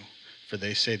new, for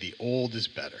they say the old is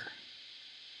better."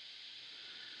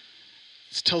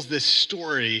 This tells this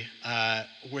story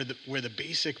where the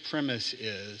basic premise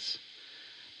is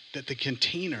that the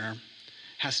container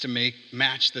has to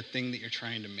match the thing that you're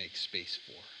trying to make space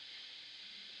for.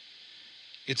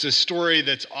 It's a story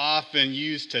that's often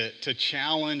used to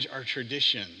challenge our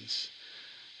traditions.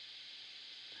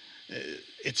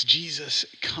 It's Jesus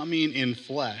coming in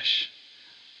flesh,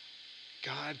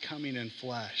 God coming in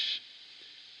flesh,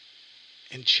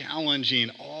 and challenging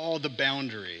all the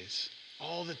boundaries,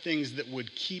 all the things that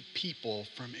would keep people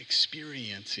from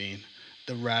experiencing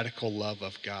the radical love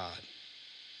of God.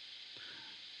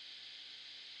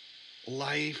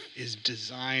 Life is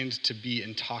designed to be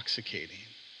intoxicating.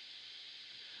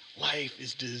 Life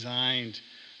is designed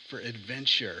for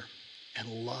adventure and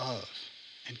love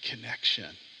and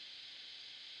connection.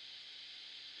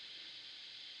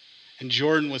 And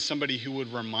Jordan was somebody who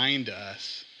would remind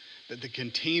us that the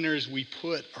containers we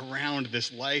put around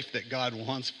this life that God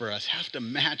wants for us have to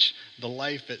match the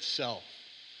life itself.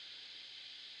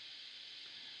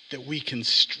 That we can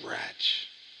stretch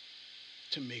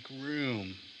to make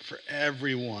room for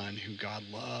everyone who God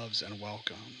loves and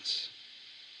welcomes.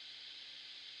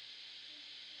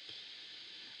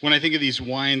 When I think of these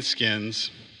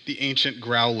wineskins, the ancient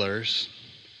growlers,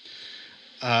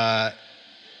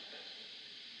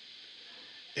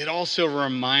 it also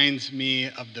reminds me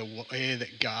of the way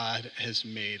that God has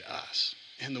made us,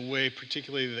 and the way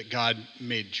particularly that God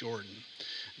made Jordan.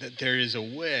 That there is a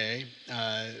way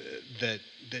that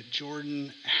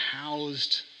Jordan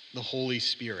housed the Holy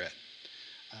Spirit,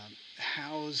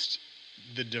 housed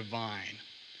the divine,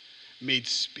 made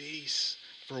space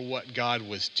for what God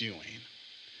was doing,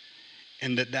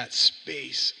 and that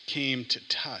space came to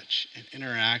touch and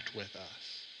interact with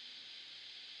us.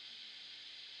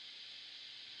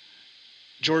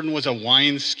 Jordan was a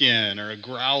wineskin or a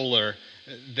growler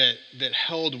that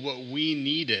held what we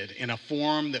needed in a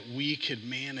form that we could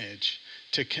manage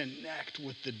to connect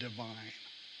with the divine.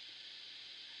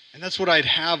 And that's what I'd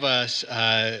have us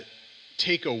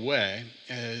take away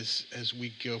as we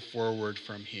go forward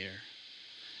from here.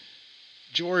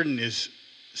 Jordan is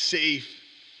safe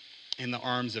in the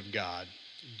arms of God.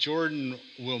 Jordan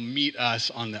will meet us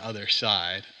on the other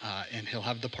side, and he'll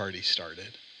have the party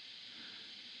started.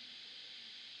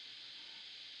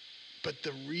 But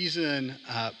the reason,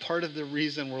 part of the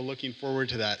reason we're looking forward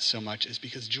to that so much is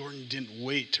because Jordan didn't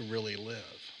wait to really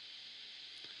live.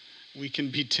 We can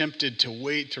be tempted to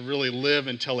wait to really live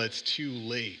until it's too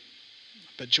late.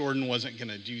 But Jordan wasn't going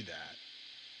to do that.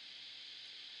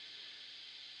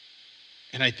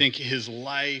 And I think his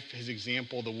life, his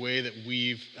example, the way that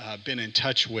we've been in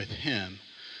touch with him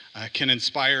can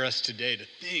inspire us today to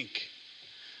think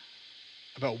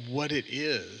about what it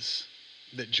is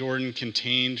that Jordan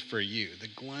contained for you, the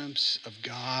glimpse of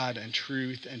God and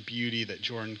truth and beauty that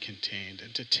Jordan contained,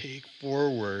 and to take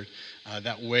forward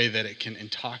that way that it can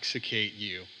intoxicate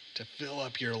you, to fill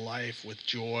up your life with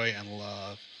joy and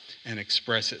love and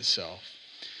express itself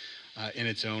in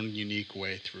its own unique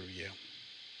way through you.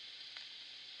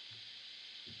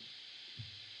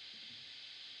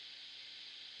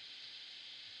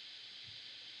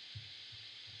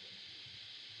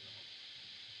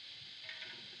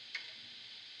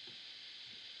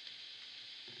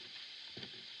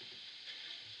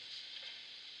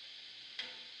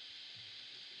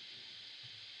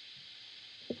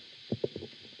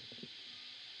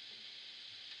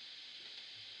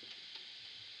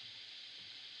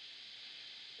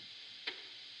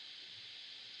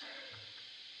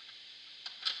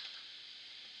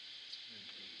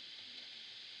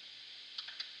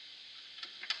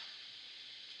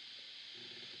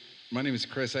 My name is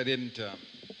Chris. I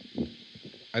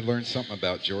learned something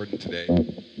about Jordan today.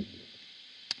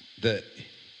 That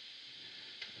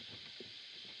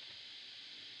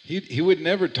he would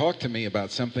never talk to me about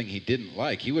something he didn't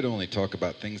like. He would only talk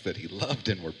about things that he loved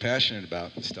and were passionate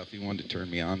about and stuff he wanted to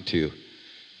turn me on to.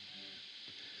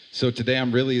 So today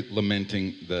I'm really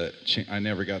lamenting I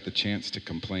never got the chance to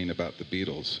complain about the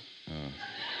Beatles.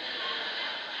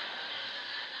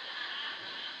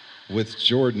 With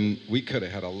Jordan, we could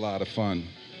have had a lot of fun.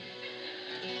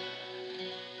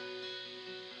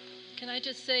 Can I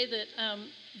just say that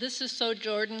this is so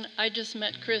Jordan. I just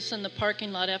met Chris in the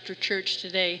parking lot after church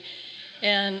today,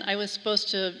 and I was supposed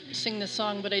to sing the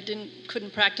song, but I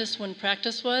couldn't practice when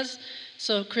practice was.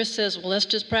 So Chris says, well, let's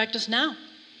just practice now.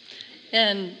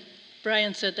 And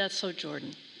Brian said, that's so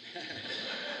Jordan.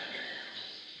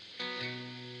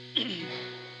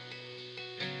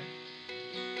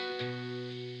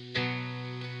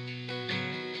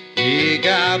 May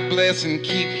God bless and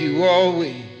keep you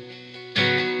always.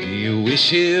 May your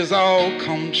wishes all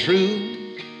come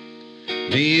true.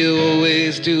 May you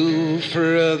always do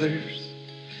for others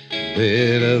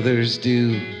that others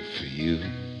do for you.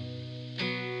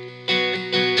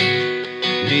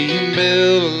 May you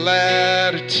build a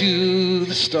ladder to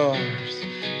the stars,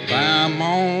 climb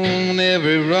on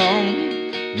every rung.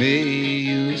 May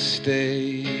you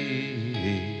stay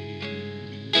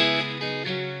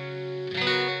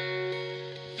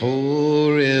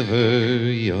forever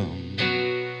young.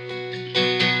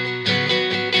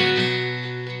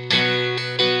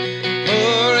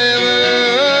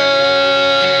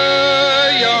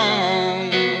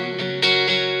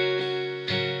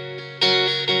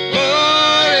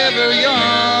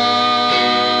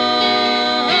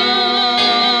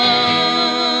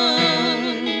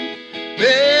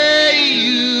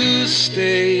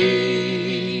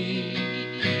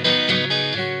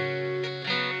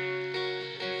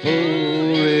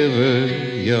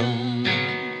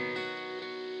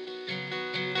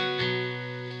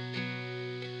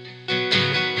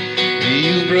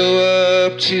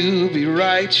 To be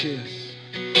righteous,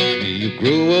 may you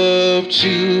grow up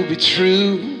to be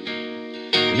true.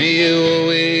 May you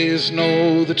always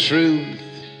know the truth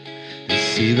and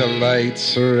see the light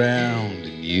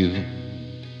surrounding you.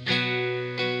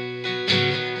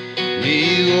 May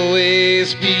you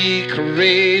always be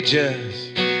courageous,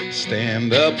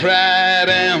 stand upright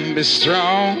and be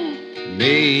strong.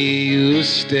 May you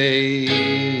stay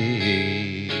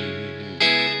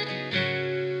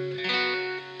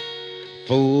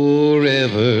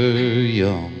forever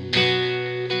young.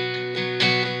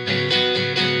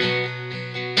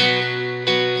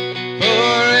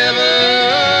 Forever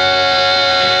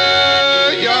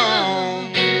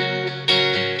young.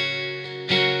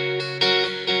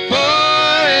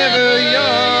 Forever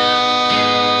young.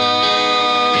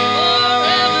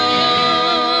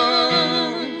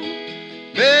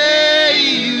 May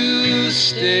you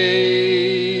stay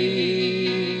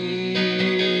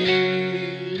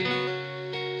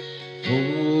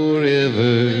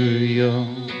forever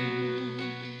young.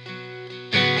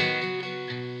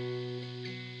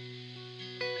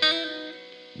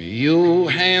 May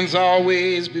your hands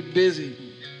always be busy.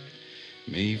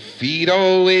 May your feet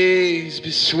always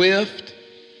be swift.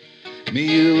 May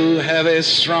you have a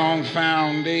strong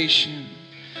foundation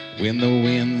when the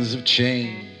winds of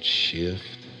change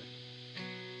shift.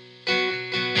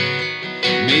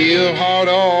 May your heart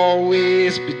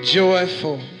always be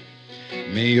joyful.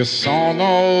 May your song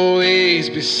always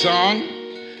be sung.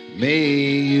 may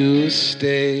you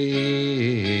stay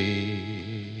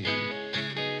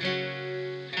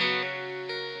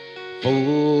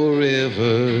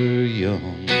forever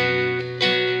young.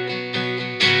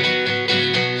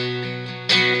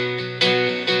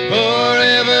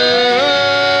 Forever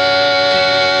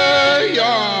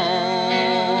young.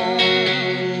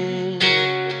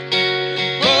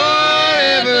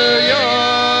 Forever young.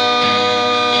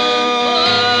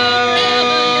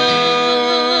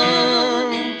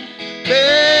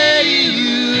 May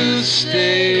you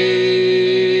stay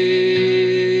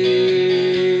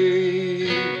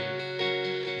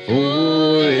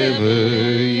forever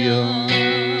young.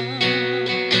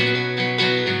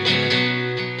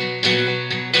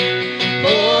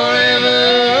 Forever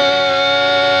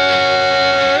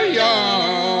young.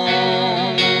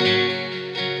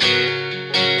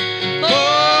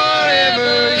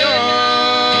 Forever young.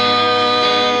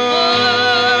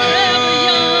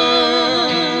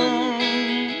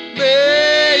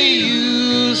 May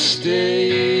you stay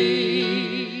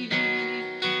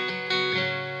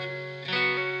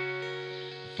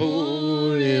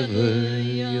forever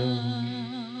young.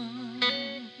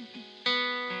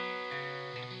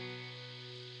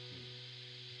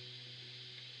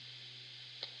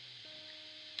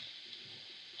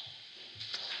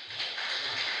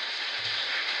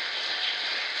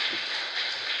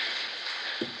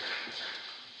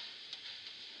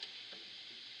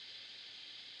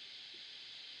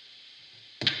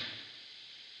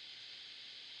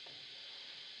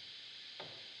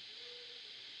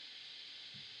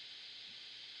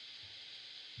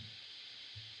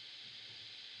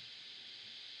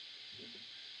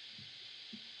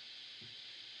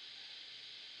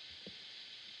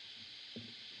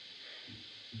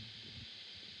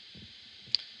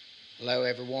 Hello,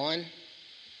 everyone.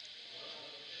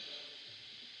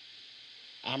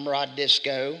 I'm Rod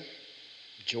Disko,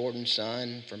 Jordan's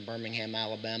son from Birmingham,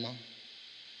 Alabama.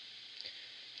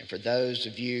 And for those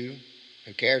of you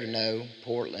who care to know,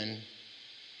 Portland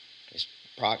is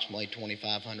approximately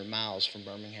 2,500 miles from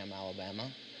Birmingham,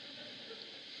 Alabama.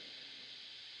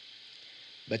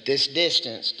 But this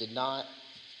distance did not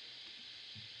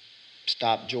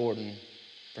stop Jordan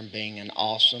from being an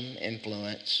awesome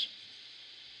influence,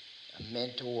 a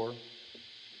mentor,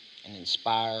 an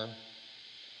inspirer,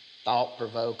 thought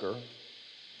provoker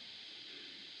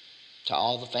to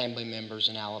all the family members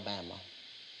in Alabama.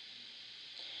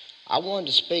 I wanted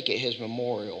to speak at his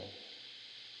memorial.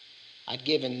 I'd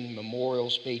given memorial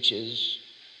speeches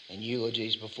and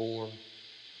eulogies before.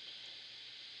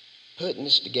 Putting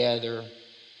this together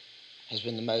has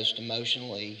been the most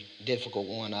emotionally difficult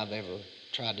one I've ever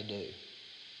tried to do.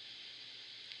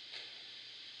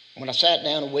 When I sat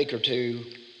down a week or two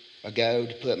ago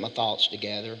to put my thoughts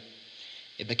together,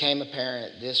 it became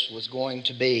apparent this was going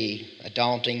to be a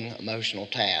daunting emotional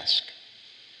task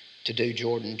to do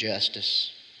Jordan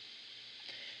justice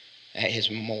at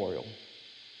his memorial.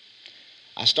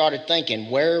 I started thinking,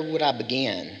 where would I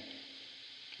begin?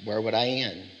 Where would I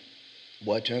end?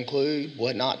 What to include,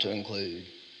 what not to include.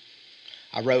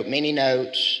 I wrote many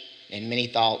notes and many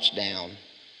thoughts down.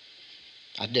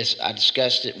 I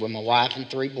discussed it with my wife and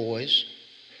 3 boys.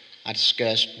 I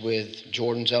discussed with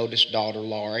Jordan's oldest daughter,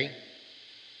 Laurie,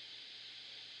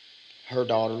 her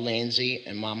daughter, Lindsay,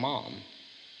 and my mom.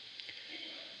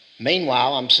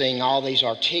 Meanwhile, I'm seeing all these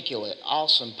articulate,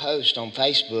 awesome posts on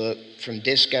Facebook from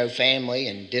Disko family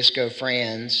and Disko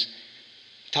friends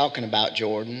talking about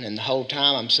Jordan, and the whole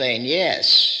time I'm saying,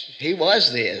 yes, he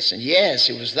was this, and yes,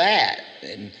 he was that,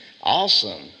 and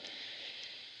awesome.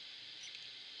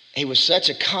 He was such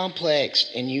a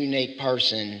complex and unique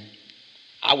person.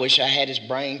 I wish I had his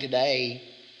brain today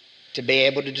to be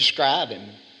able to describe him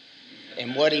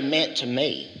and what he meant to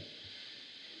me.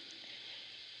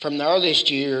 From the earliest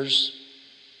years,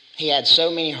 he had so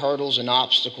many hurdles and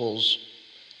obstacles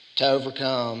to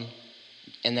overcome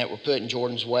and that were put in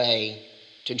Jordan's way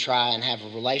to try and have a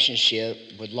relationship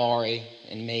with Laurie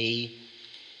and me.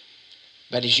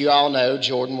 But as you all know,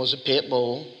 Jordan was a pit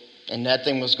bull and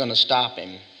nothing was going to stop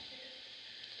him.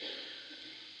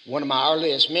 One of my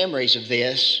earliest memories of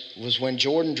this was when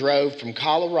Jordan drove from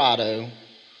Colorado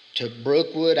to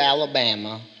Brookwood,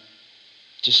 Alabama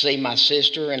to see my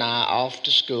sister and I off to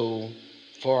school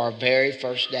for our very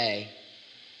first day.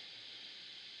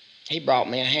 He brought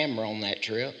me a hammer on that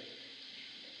trip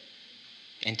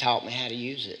and taught me how to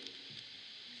use it.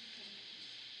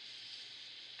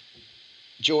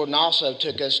 Jordan also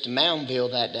took us to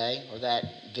Moundville that day, or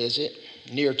that visit,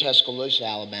 near Tuscaloosa,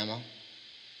 Alabama.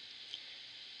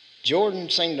 Jordan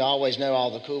seemed to always know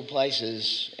all the cool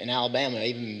places in Alabama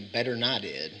even better than I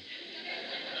did.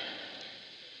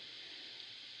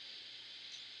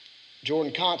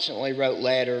 Jordan constantly wrote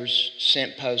letters,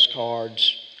 sent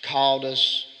postcards, called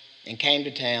us, and came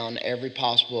to town every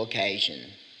possible occasion,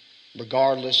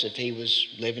 regardless if he was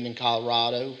living in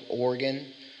Colorado, Oregon,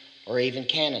 or even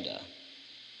Canada.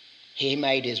 He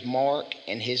made his mark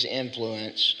and his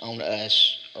influence on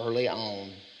us early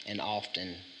on and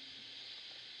often.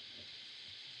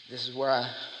 This is where I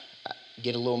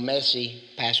get a little messy.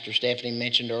 Pastor Stephanie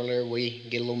mentioned earlier we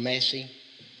get a little messy.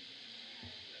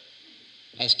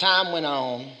 As time went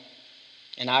on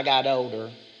and I got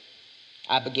older,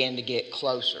 I began to get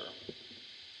closer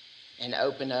and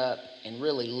open up and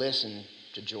really listen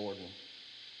to Jordan.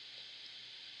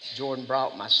 Jordan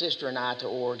brought my sister and I to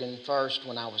Oregon first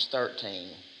when I was 13.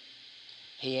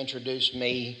 He introduced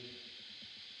me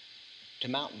to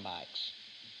mountain bikes.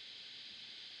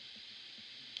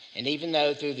 And even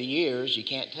though through the years, you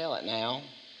can't tell it now,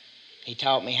 he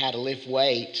taught me how to lift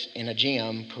weights in a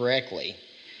gym correctly.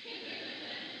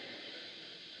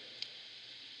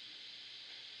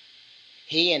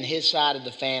 He and his side of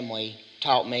the family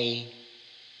taught me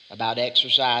about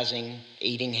exercising,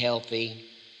 eating healthy,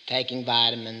 taking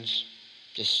vitamins,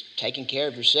 just taking care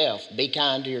of yourself. Be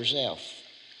kind to yourself.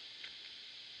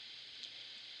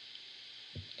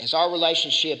 As our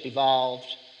relationship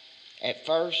evolved, at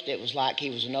first it was like he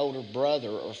was an older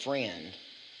brother or friend,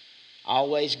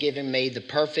 always giving me the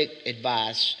perfect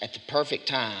advice at the perfect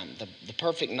time, the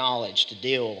perfect knowledge to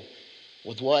deal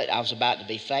with what I was about to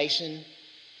be facing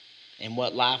and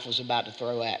what life was about to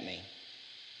throw at me.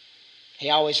 He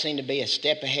always seemed to be a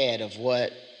step ahead of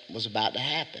what was about to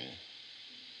happen.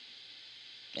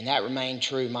 And that remained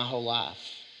true my whole life.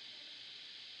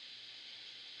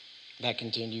 That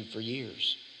continued for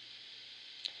years.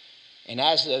 And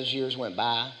as those years went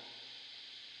by,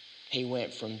 he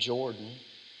went from Jordan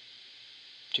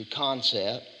to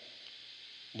concept,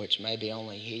 which maybe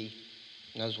only he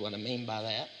knows what I mean by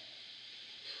that,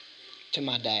 to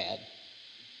my dad.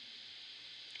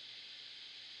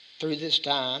 Through this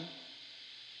time,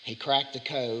 he cracked the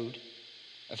code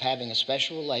of having a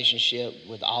special relationship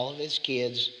with all of his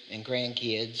kids and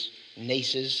grandkids,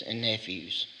 nieces and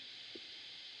nephews.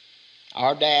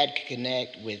 Our dad could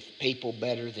connect with people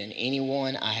better than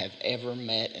anyone I have ever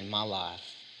met in my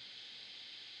life.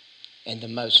 And the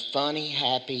most funny,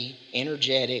 happy,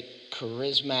 energetic,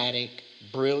 charismatic,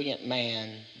 brilliant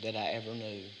man that I ever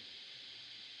knew.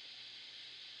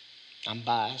 I'm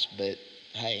biased, but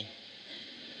hey.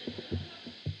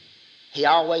 He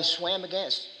always swam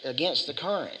against the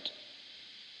current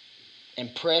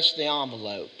and pressed the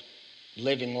envelope,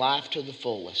 living life to the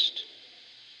fullest.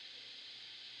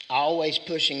 Always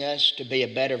pushing us to be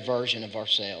a better version of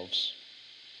ourselves.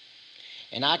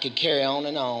 And I could carry on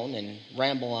and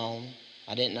ramble on.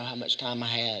 I didn't know how much time I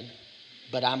had,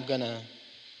 but I'm going to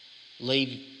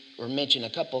leave or mention a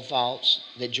couple of thoughts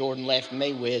that Jordan left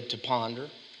me with to ponder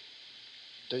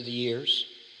through the years.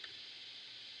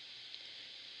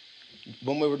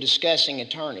 When we were discussing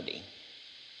eternity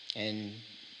and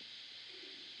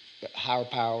higher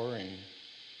power and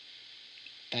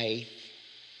faith,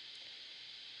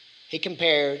 he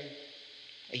compared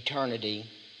eternity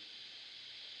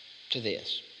to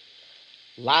this.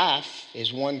 Life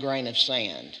is one grain of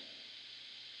sand.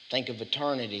 Think of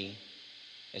eternity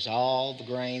as all the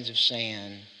grains of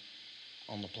sand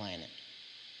on the planet.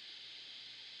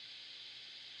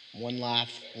 One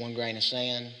life, one grain of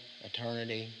sand.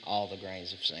 Eternity, all the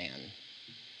grains of sand.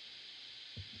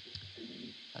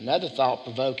 Another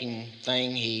thought-provoking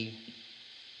thing he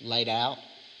laid out: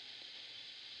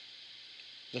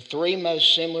 the three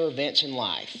most similar events in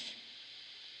life: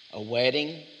 a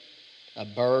wedding, a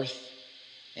birth,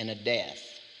 and a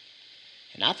death.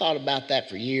 And I thought about that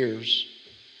for years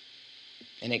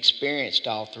and experienced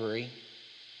all three.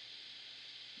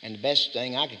 And the best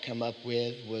thing I could come up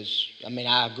with was,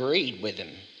 I agreed with him.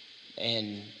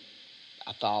 And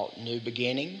I thought, new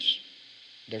beginnings,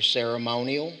 they're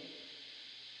ceremonial,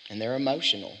 and they're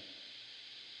emotional.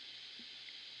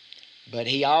 But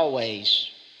he always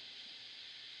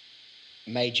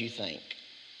made you think.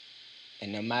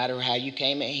 And no matter how you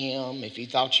came at him, if you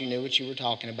thought you knew what you were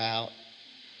talking about,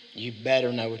 you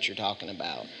better know what you're talking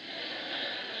about.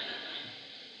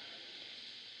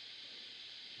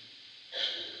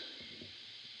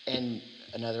 And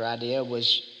another idea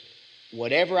was,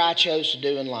 whatever I chose to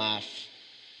do in life,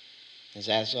 as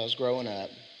I was growing up,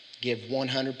 give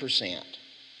 100%.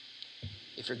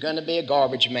 If you're going to be a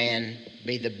garbage man,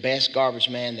 be the best garbage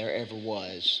man there ever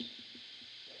was.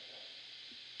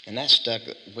 And that stuck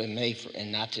with me.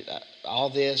 All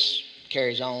this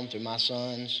carries on through my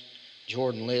sons.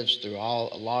 Jordan lives through all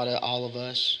of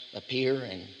us up here,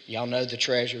 and y'all know the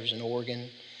treasures in Oregon.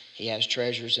 He has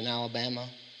treasures in Alabama.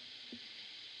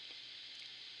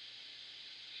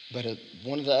 But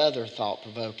one of the other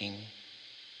thought-provoking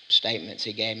statements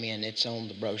he gave me, and it's on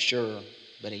the brochure,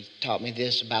 but he taught me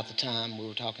this about the time we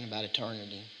were talking about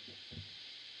eternity.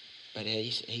 But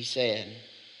he said,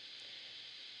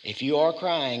 if you are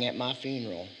crying at my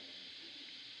funeral,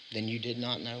 then you did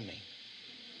not know me.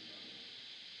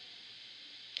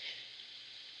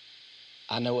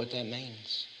 I know what that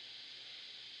means.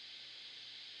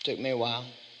 It took me a while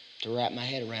to wrap my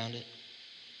head around it,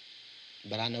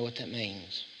 but I know what that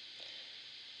means.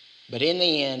 But in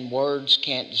the end, words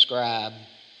can't describe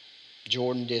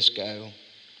Jordan Disko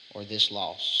or this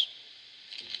loss.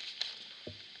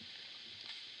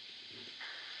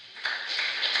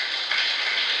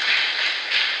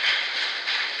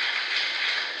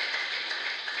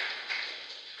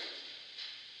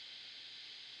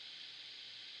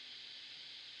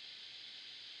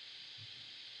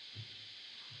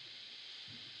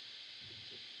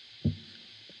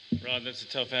 Rod, that's a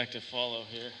tough act to follow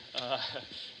here.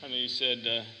 I know you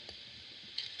said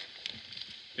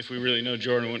if we really know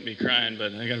Jordan, we wouldn't be crying,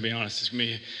 but I got to be honest, it's going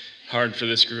to be hard for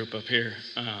this group up here.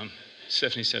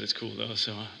 Stephanie said it's cool, though,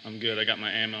 so I'm good. I got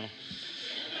my ammo.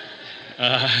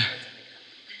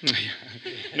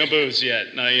 No booze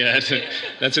yet, not yet.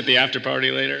 That's at the after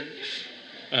party later,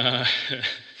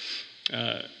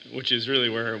 which is really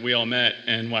where we all met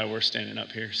and why we're standing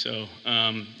up here. So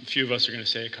a few of us are going to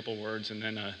say a couple words and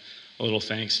then a little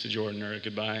thanks to Jordan or a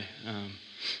goodbye.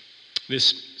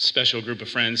 This special group of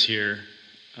friends here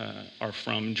are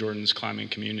from Jordan's climbing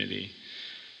community.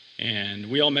 And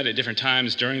we all met at different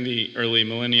times during the early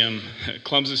millennium,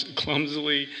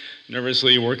 clumsily,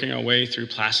 nervously working our way through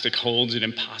plastic holds at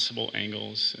impossible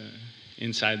angles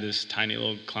inside this tiny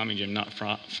little climbing gym not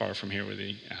far from here where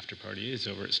the after party is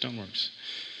over at Stoneworks.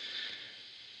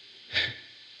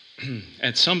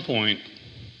 At some point,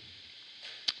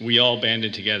 we all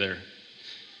banded together.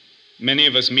 Many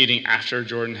of us meeting after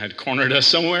Jordan had cornered us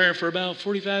somewhere for about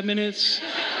 45 minutes.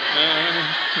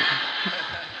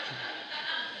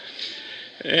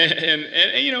 And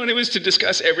you know, and it was to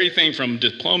discuss everything from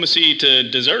diplomacy to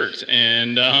dessert,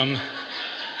 and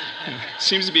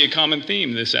seems to be a common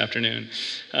theme this afternoon.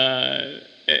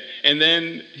 And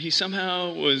then he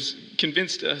somehow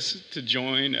convinced us to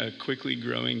join a quickly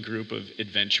growing group of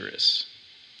adventurous.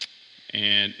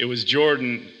 And it was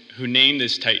Jordan who named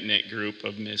this tight-knit group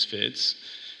of misfits,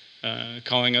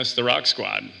 calling us the Rock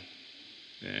Squad.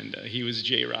 And he was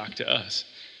J-Rock to us.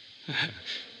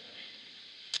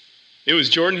 It was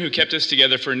Jordan who kept us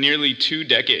together for nearly 2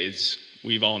 decades.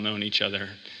 We've all known each other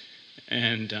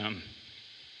and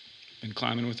been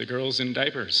climbing with the girls in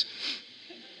diapers.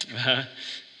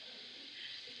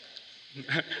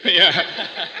 Yeah,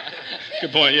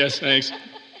 good point. Yes, thanks.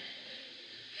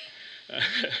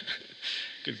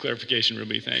 Good clarification,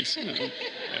 Ruby. Thanks. Yeah.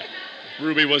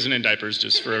 Ruby wasn't in diapers,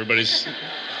 just for everybody's.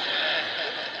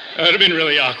 That would have been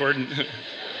really awkward.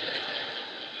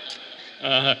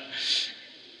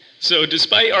 So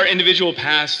despite our individual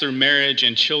paths through marriage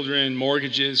and children,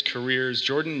 mortgages, careers,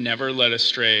 Jordan never led us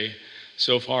stray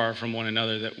so far from one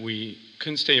another that we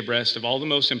couldn't stay abreast of all the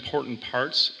most important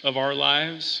parts of our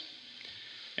lives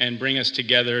and bring us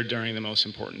together during the most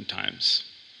important times.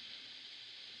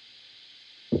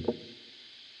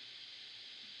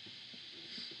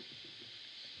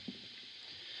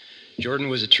 Jordan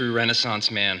was a true Renaissance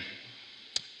man.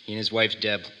 He and his wife,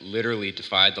 Deb, literally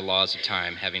defied the laws of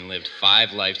time, having lived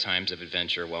 5 lifetimes of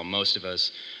adventure, while most of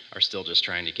us are still just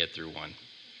trying to get through one.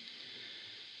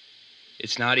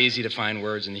 It's not easy to find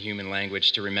words in the human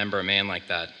language to remember a man like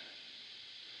that.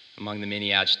 Among the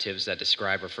many adjectives that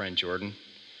describe our friend Jordan,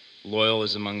 loyal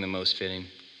is among the most fitting.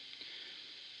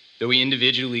 Though we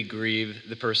individually grieve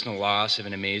the personal loss of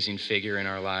an amazing figure in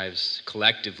our lives,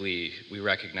 collectively we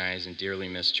recognize and dearly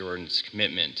miss Jordan's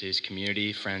commitment to his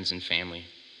community, friends, and family.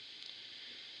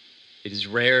 It is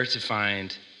rare to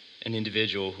find an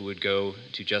individual who would go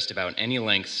to just about any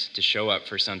lengths to show up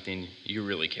for something you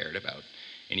really cared about,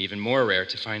 and even more rare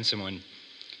to find someone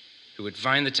who would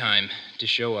find the time to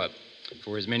show up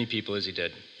for as many people as he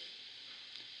did.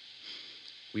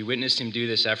 We witnessed him do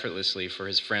this effortlessly for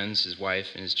his friends, his wife,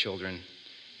 and his children,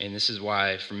 and this is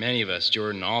why, for many of us,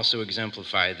 Jordan also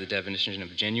exemplified the definition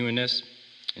of genuineness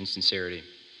and sincerity.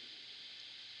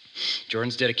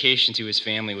 Jordan's dedication to his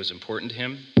family was important to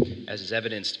him, as is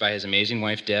evidenced by his amazing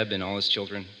wife, Deb, and all his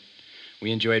children.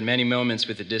 We enjoyed many moments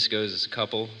with the Diskos as a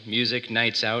couple, music,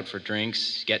 nights out for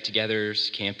drinks,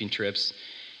 get-togethers, camping trips,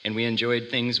 and we enjoyed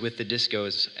things with the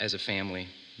Diskos as a family,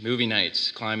 movie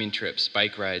nights, climbing trips,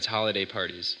 bike rides, holiday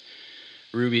parties.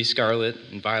 Ruby, Scarlett,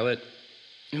 and Violet,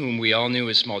 whom we all knew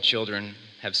as small children,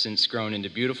 have since grown into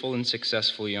beautiful and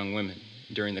successful young women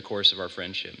during the course of our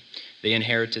friendship. They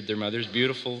inherited their mother's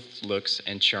beautiful looks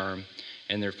and charm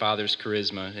and their father's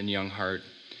charisma and young heart,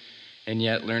 and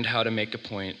yet learned how to make a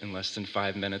point in less than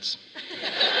 5 minutes.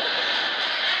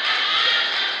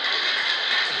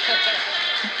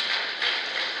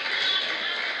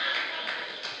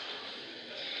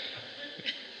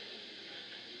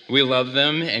 We love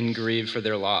them and grieve for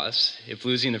their loss. If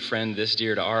losing a friend this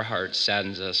dear to our hearts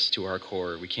saddens us to our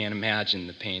core, we can't imagine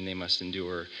the pain they must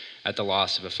endure at the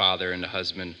loss of a father and a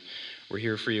husband. We're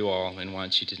here for you all and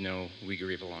want you to know we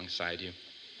grieve alongside you.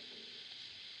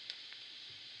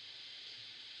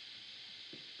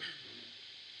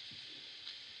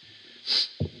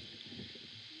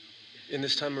 In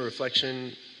this time of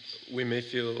reflection, we may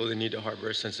feel the need to harbor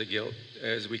a sense of guilt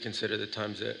as we consider the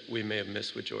times that we may have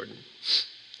missed with Jordan.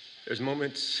 There's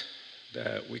moments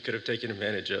that we could have taken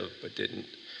advantage of but didn't.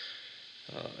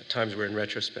 Times where in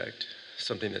retrospect,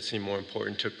 something that seemed more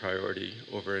important took priority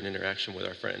over an interaction with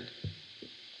our friend.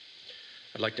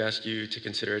 I'd like to ask you to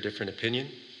consider a different opinion.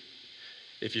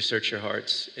 If you search your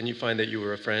hearts and you find that you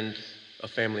were a friend, a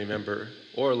family member,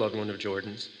 or a loved one of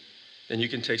Jordan's, then you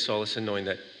can take solace in knowing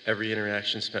that every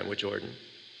interaction spent with Jordan,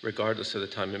 regardless of the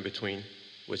time in between,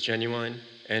 was genuine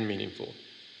and meaningful,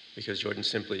 because Jordan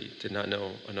simply did not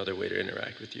know another way to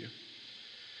interact with you.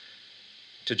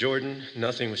 To Jordan,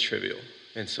 nothing was trivial,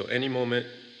 and so any moment,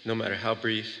 no matter how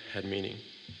brief, had meaning,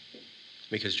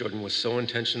 because Jordan was so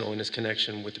intentional in his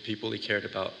connection with the people he cared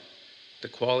about. The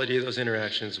quality of those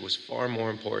interactions was far more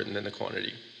important than the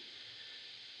quantity.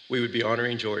 We would be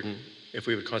honoring Jordan if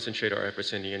we would concentrate our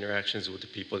efforts in the interactions with the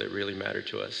people that really mattered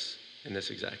to us in this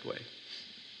exact way.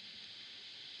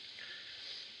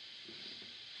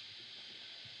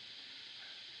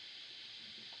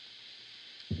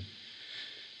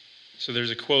 So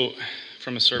there's a quote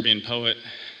from a Serbian poet,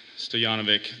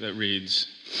 Stojanovic, that reads,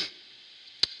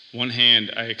 "One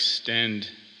hand I extend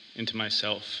into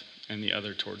myself and the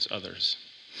other towards others."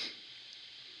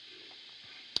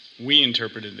 We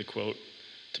interpreted the quote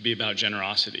to be about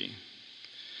generosity.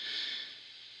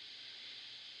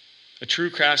 A true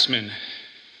craftsman,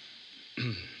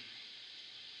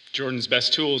 Jordan's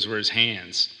best tools were his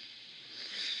hands.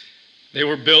 They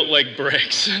were built like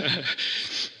bricks,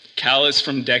 callous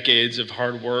from decades of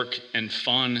hard work and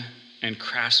fun and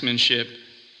craftsmanship,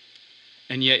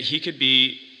 and yet he could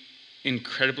be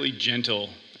incredibly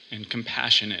gentle and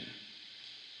compassionate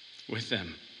with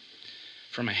them.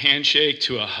 From a handshake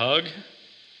to a hug,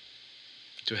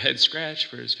 to a head scratch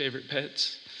for his favorite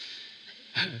pets.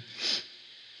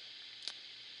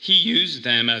 He used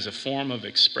them as a form of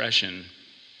expression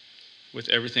with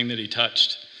everything that he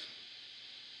touched.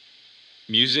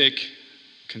 Music,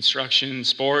 construction,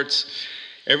 sports,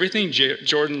 everything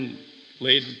Jordan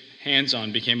laid hands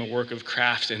on became a work of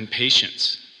craft and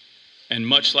patience. And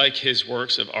much like his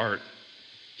works of art,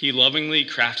 he lovingly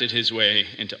crafted his way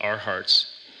into our hearts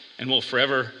and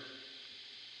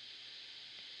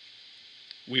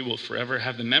we will forever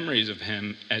have the memories of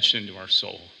him etched into our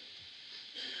soul.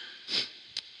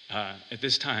 At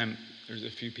this time, there's a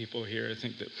few people here, I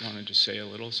think, that want to just say a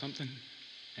little something.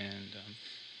 And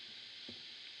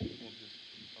we'll just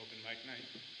open mic night.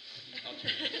 I'll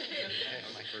turn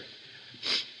the mic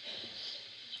first.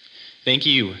 Thank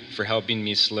you for helping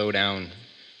me slow down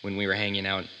when we were hanging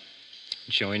out,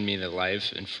 showing me that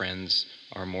life and friends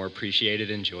are more appreciated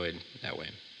and enjoyed that way.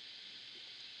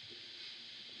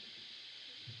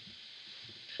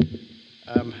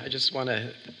 I just want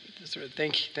to sort of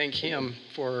thank him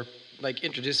for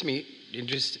introducing me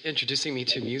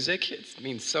to music. It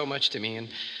means so much to me, and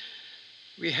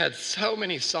we had so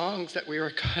many songs that we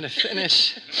were going to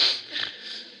finish.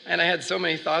 And I had so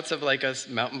many thoughts of us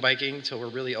mountain biking till we're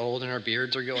really old and our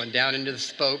beards are going down into the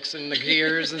spokes and the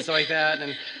gears and stuff like that.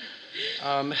 And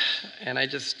I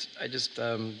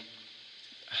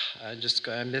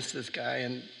miss this guy.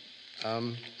 And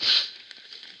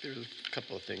there's a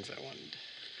couple of things I wanted.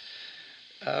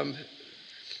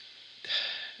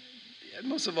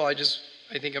 Most of all, I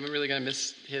think I'm really going to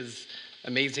miss his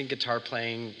amazing guitar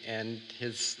playing and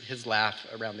his laugh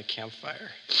around the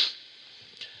campfire.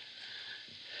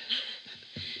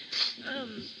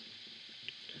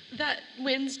 That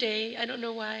Wednesday, I don't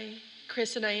know why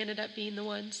Chris and I ended up being the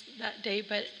ones that day,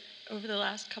 but over the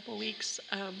last couple weeks,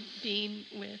 being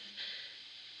with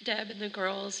Deb and the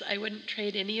girls, I wouldn't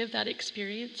trade any of that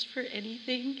experience for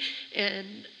anything.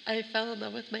 And I fell in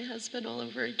love with my husband all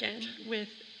over again, with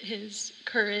his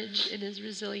courage and his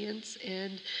resilience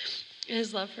and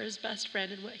his love for his best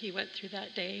friend and what he went through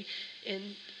that day.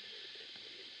 And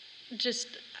just,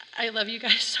 I love you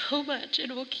guys so much,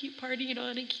 and we'll keep partying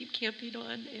on and keep camping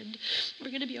on, and we're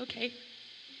going to be okay.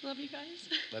 Love you guys.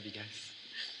 Love you guys.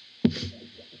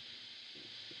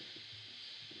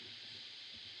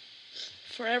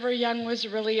 Forever Young was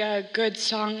really a good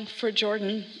song for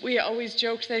Jordan. We always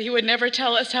joked that he would never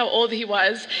tell us how old he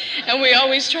was, and we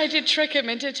always tried to trick him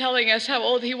into telling us how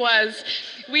old he was.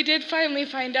 We did finally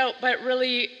find out, but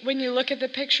really, when you look at the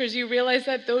pictures, you realize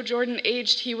that though Jordan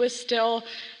aged, he was still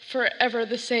forever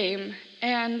the same.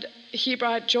 And he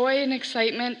brought joy and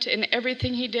excitement in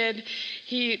everything he did.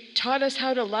 He taught us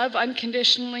how to love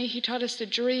unconditionally. He taught us to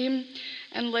dream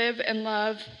and live and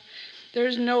love.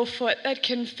 There's no foot that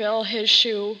can fill his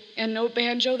shoe, and no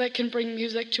banjo that can bring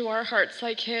music to our hearts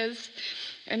like his,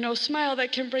 and no smile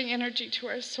that can bring energy to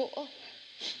our soul.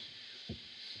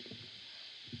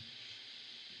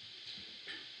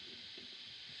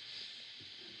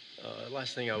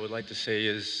 Last thing I would like to say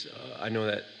is I know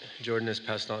that Jordan has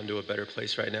passed on to a better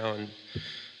place right now, and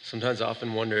sometimes I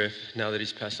often wonder if now that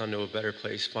he's passed on to a better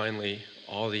place, finally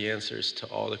all the answers to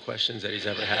all the questions that he's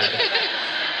ever had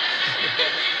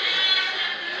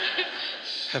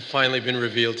have finally been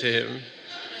revealed to him.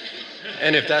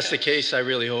 And if that's the case, I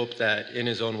really hope that in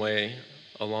his own way,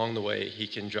 along the way, he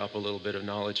can drop a little bit of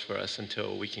knowledge for us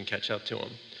until we can catch up to him.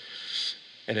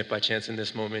 And if by chance in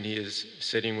this moment he is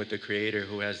sitting with the Creator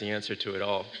who has the answer to it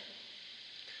all,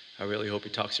 I really hope he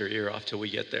talks your ear off till we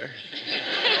get there.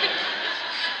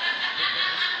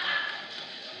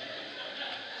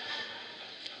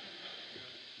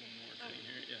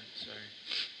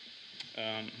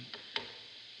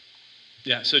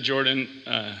 So Jordan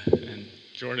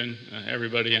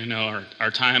everybody I know,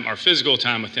 our physical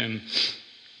time with him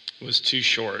was too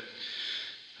short.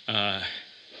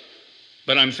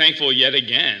 But I'm thankful yet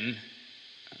again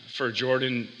for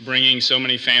Jordan bringing so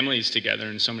many families together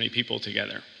and so many people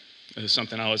together. It was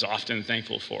something I was often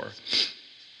thankful for.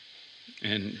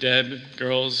 And Deb,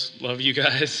 girls, love you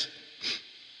guys.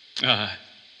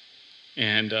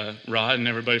 And Rod and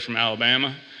everybody from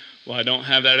Alabama. Well, I don't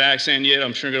have that accent yet.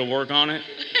 I'm sure I'm going to work on it.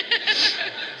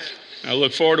 I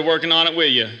look forward to working on it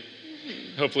with you.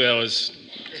 Hopefully that was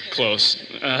close.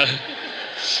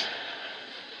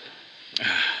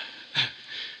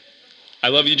 I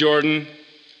love you, Jordan,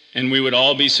 and we would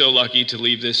all be so lucky to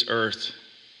leave this earth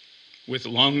with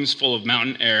lungs full of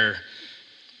mountain air,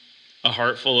 a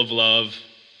heart full of love,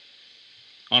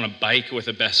 on a bike with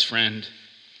a best friend,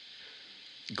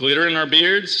 glitter in our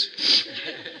beards,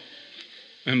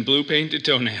 and blue painted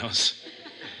toenails.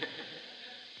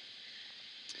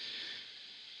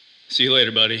 See you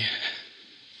later, buddy.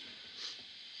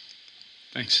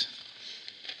 Thanks.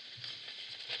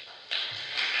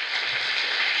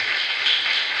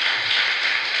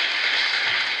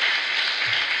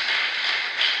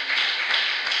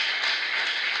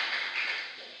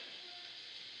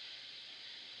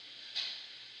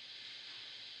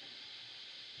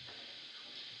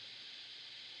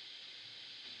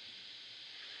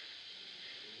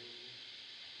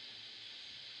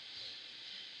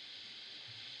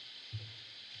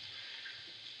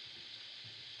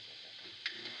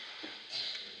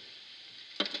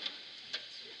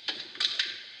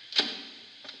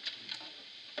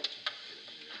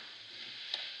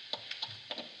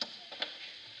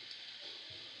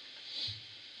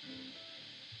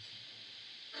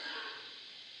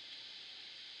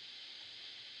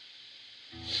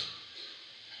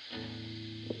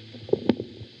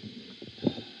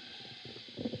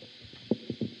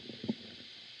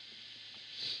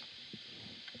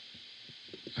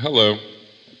 Hello.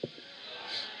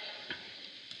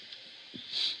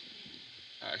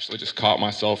 I actually just caught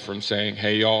myself from saying,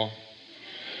 hey, y'all.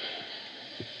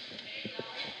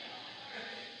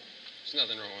 There's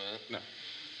nothing wrong with that.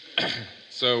 No.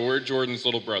 So we're Jordan's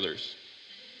little brothers.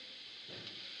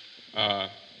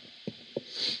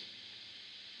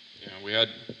 We had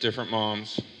different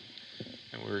moms,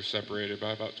 and we were separated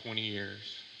by about 20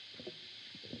 years.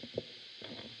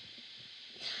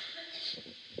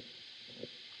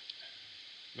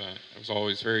 But it was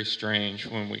always very strange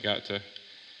when we got to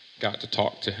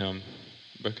talk to him,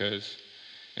 because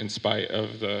in spite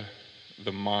of the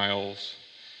miles,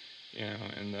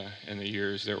 and the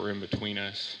years that were in between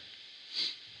us,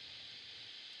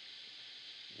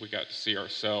 we got to see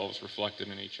ourselves reflected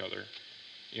in each other,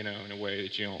 in a way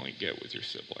that you only get with your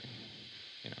sibling,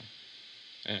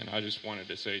 And I just wanted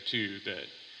to say too that,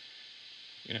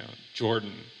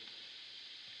 Jordan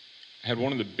had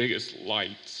one of the biggest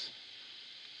lights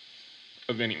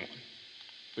of anyone,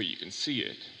 but you can see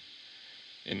it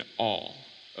in all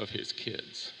of his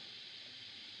kids.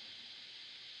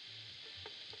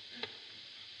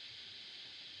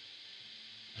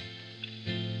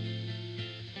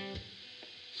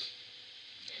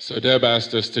 So Deb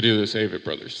asked us to do this Avett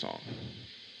Brothers song.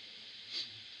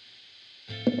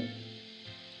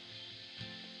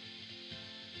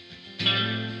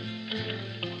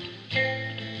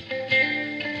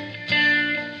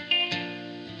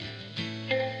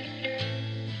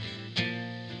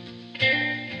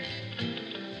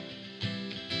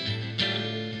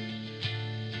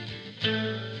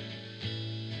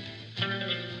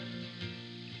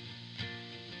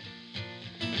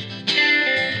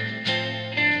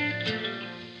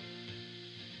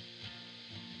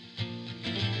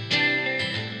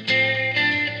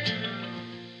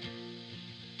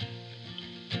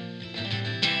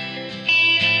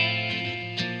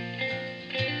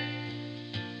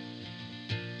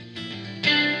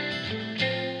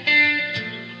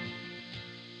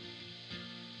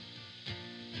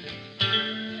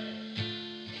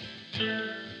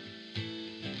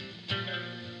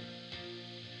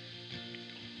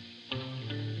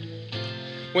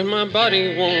 when my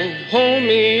body won't hold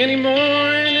me anymore,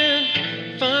 and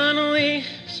it finally,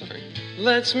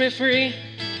 lets me free.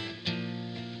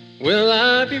 Will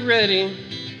I be ready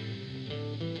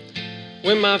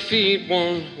when my feet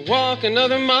won't walk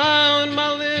another mile and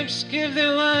my lips give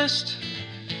their last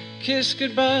kiss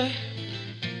goodbye?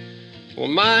 Will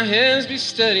my hands be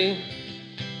steady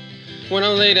when I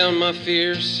lay down my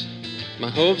fears, my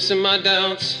hopes and my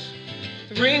doubts,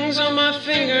 the rings on my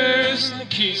fingers, the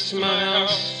keys to my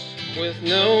house, with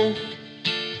no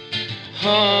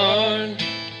hard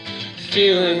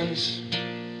feelings?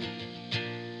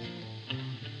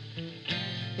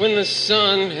 When the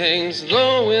sun hangs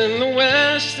low in the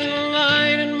west and the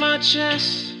light in my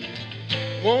chest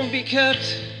won't be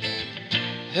kept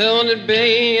held at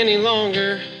bay any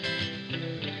longer,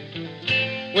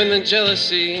 when the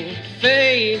jealousy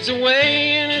fades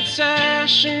away and it's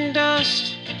ash and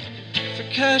dust for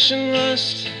cash and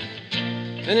lust,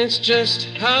 and it's just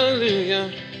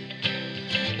hallelujah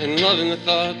and loving the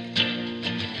thought,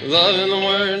 loving the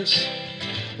words,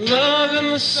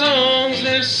 loving the songs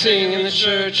they sing in the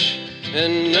church,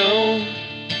 and no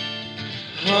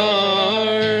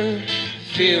hard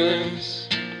feelings.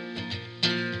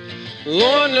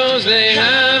 Lord knows they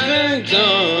haven't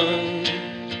done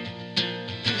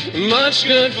much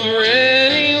good for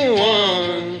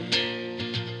anyone,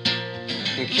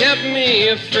 and kept me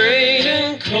afraid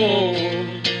and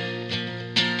cold,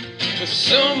 with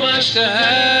so much to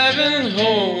have and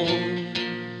hold.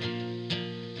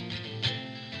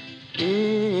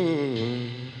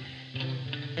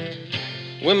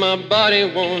 When my body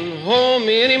won't hold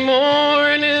me anymore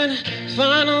and it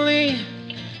finally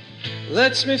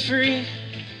lets me free,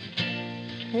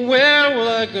 where will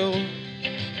I go?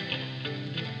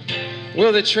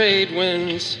 Will the trade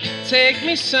winds take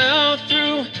me south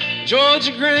through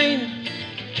Georgia grain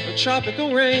or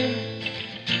tropical rain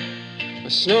or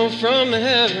snow from the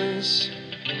heavens?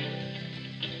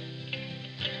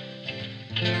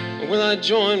 Or will I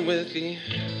join with the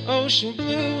ocean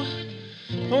blue,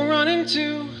 or run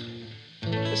into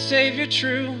the Savior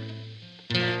true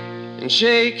and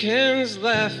shake hands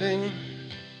laughing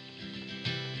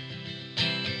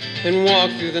and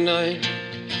walk through the night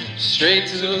straight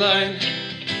to the light,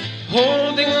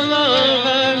 holding the love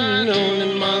I've known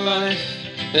in my life,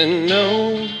 and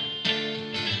no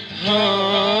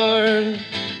hard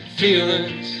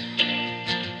feelings.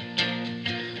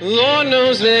 Lord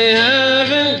knows they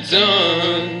haven't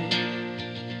done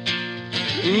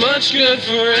much good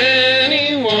for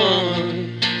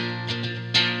anyone,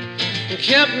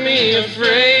 kept me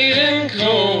afraid and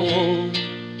cold,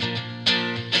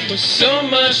 with so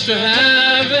much to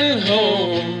have and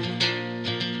hold.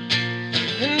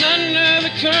 And under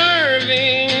the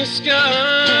curving sky,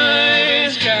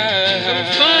 I'm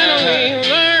finally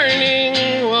learning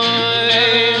why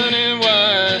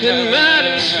it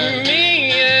matters for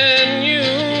me and you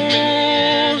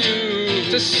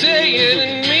to say it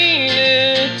and mean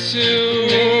it too.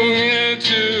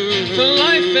 For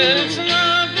life and its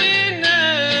loveliness,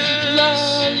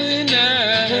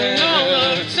 and all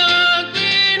of its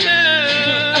ugliness,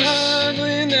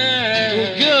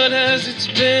 good as it's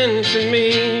been to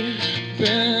me,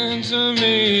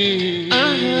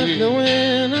 I have no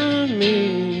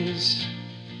enemies,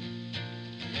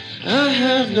 I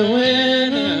have no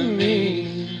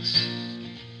enemies,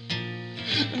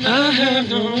 I have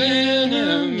no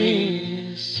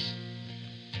enemies,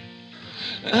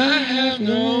 I have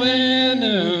no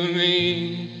enemies.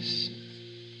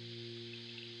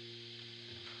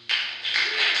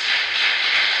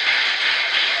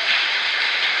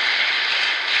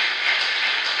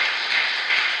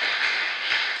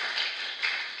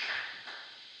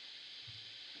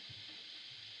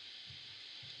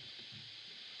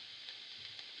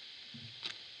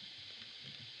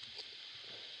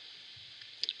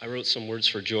 I wrote some words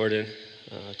for Jordan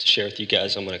to share with you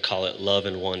guys. I'm going to call it Love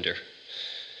and Wonder.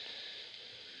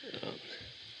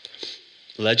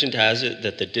 Legend has it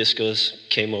that the Diskos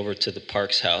came over to the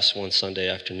Parks house one Sunday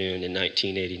afternoon in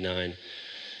 1989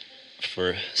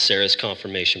 for Sarah's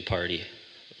confirmation party,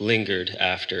 lingered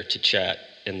after to chat,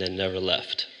 and then never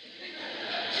left.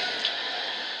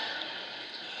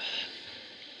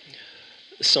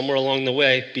 Somewhere along the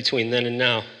way, between then and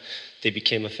now, they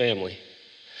became a family.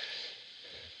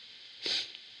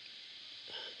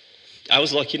 I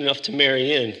was lucky enough to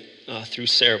marry in through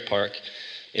Sarah Park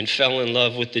and fell in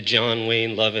love with the John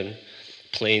Wayne loving,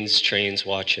 planes, trains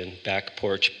watching, back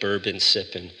porch bourbon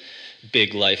sipping,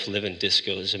 big life living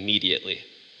Diskos immediately.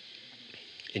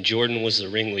 And Jordan was the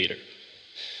ringleader.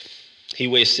 He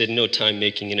wasted no time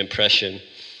making an impression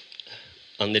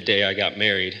on the day I got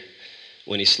married.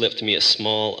 when he slipped me a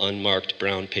small, unmarked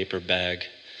brown paper bag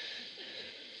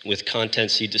with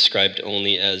contents he described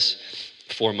only as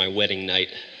for my wedding night.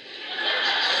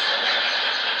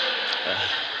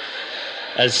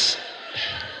 As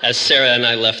Sarah and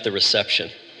I left the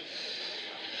reception.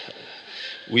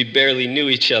 We barely knew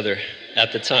each other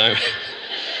at the time.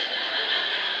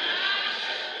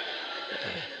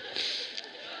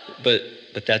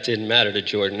 But that didn't matter to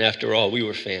Jordan. After all, we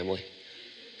were family.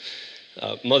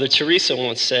 Mother Teresa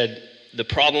once said, "The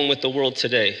problem with the world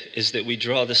today is that we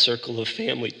draw the circle of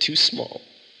family too small."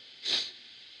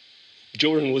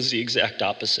 Jordan was the exact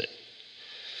opposite.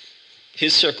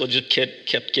 His circle just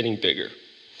kept getting bigger.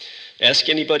 Ask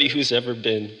anybody who's ever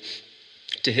been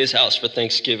to his house for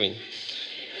Thanksgiving,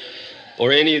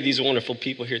 or any of these wonderful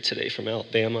people here today from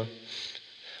Alabama,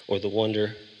 or the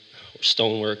Wonder, or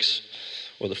Stoneworks,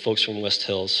 or the folks from West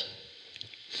Hills.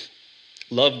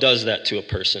 Love does that to a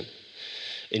person,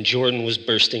 and Jordan was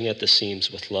bursting at the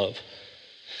seams with love.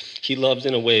 He loved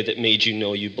in a way that made you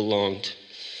know you belonged,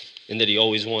 and that he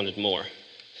always wanted more.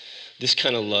 This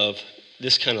kind of love,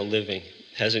 this kind of living,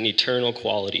 has an eternal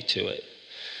quality to it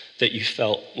that you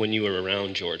felt when you were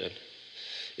around Jordan.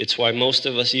 It's why most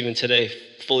of us, even today,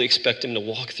 fully expect him to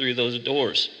walk through those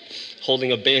doors,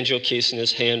 holding a banjo case in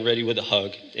his hand, ready with a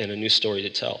hug and a new story to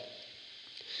tell.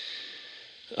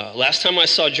 Last time I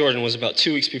saw Jordan was about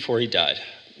 2 weeks before he died.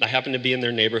 I happened to be in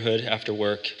their neighborhood after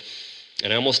work,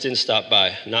 and I almost didn't stop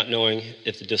by, not knowing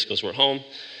if the Diskos were home,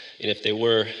 and if they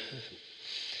were,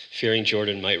 fearing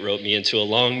Jordan might rope me into a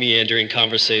long, meandering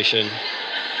conversation.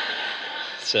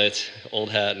 So it's old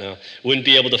hat now. Wouldn't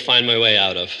be able to find my way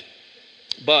out of.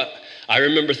 But I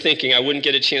remember thinking I wouldn't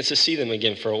get a chance to see them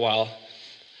again for a while.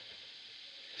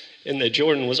 And that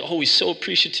Jordan was always so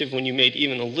appreciative when you made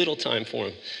even a little time for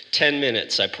him. 10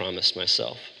 minutes, I promised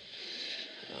myself.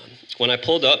 When I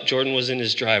pulled up, Jordan was in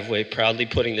his driveway, proudly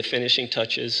putting the finishing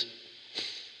touches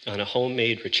on a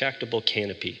homemade retractable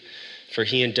canopy for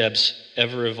he and Deb's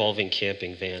ever-evolving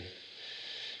camping van.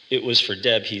 It was for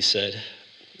Deb, he said.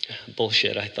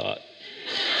 Bullshit, I thought.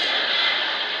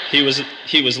 He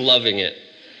was loving it.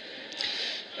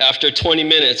 After 20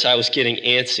 minutes, I was getting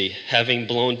antsy, having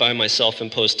blown by my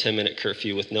self-imposed 10-minute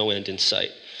curfew with no end in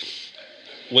sight.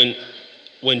 When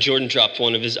Jordan dropped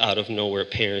one of his out-of-nowhere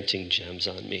parenting gems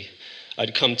on me,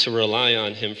 I'd come to rely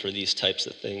on him for these types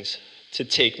of things, to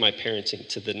take my parenting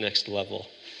to the next level.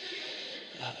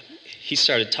 He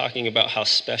started talking about how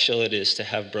special it is to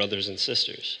have brothers and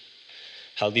sisters,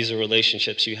 how these are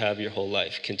relationships you have your whole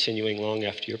life, continuing long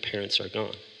after your parents are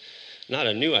gone. Not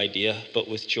a new idea, but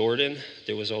with Jordan,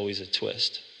 there was always a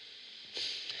twist.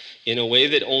 In a way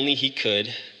that only he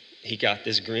could, he got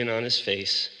this grin on his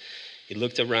face. He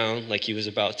looked around like he was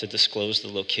about to disclose the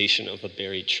location of a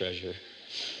buried treasure.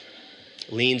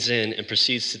 Leans in and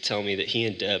proceeds to tell me that he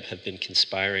and Deb have been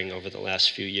conspiring over the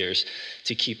last few years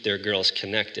to keep their girls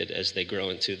connected as they grow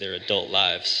into their adult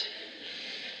lives.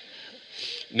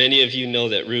 Many of you know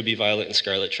that Ruby, Violet, and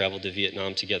Scarlett traveled to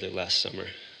Vietnam together last summer.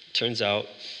 Turns out,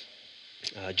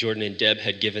 Jordan and Deb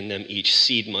had given them each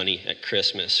seed money at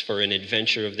Christmas for an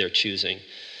adventure of their choosing.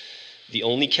 The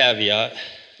only caveat,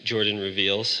 Jordan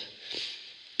reveals,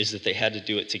 is that they had to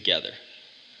do it together.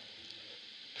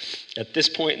 At this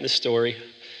point in the story,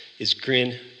 his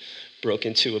grin broke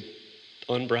into an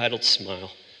unbridled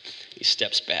smile. He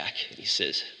steps back and he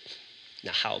says,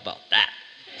 "Now how about that?"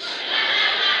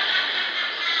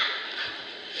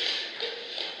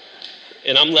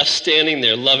 And I'm left standing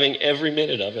there loving every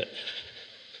minute of it.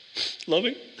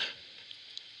 Loving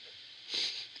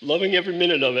every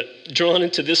minute of it, drawn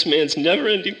into this man's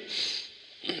never-ending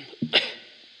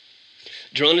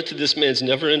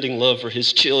love for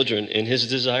his children and his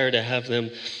desire to have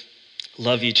them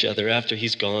love each other after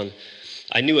he's gone.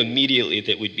 I knew immediately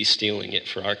that we'd be stealing it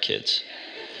for our kids.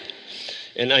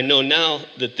 And I know now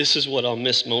that this is what I'll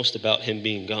miss most about him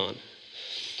being gone.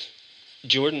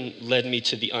 Jordan led me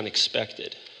to the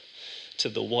unexpected, to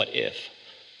the what if,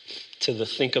 to the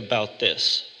think about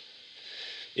this.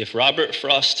 If Robert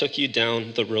Frost took you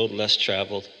down the road less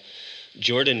traveled,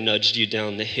 Jordan nudged you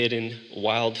down the hidden,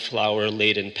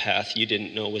 wildflower-laden path you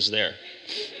didn't know was there.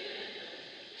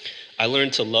 I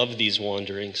learned to love these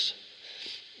wanderings.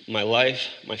 My life,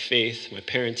 my faith, my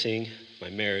parenting, my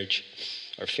marriage,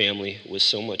 our family was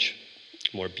so much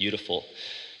more beautiful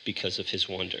because of his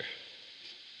wonder.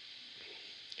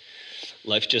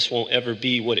 Life just won't ever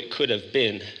be what it could have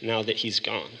been now that he's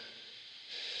gone.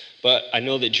 But I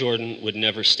know that Jordan would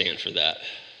never stand for that.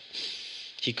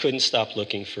 He couldn't stop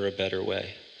looking for a better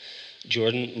way.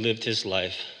 Jordan lived his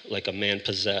life like a man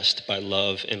possessed by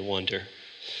love and wonder,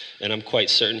 and I'm quite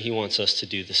certain he wants us to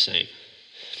do the same.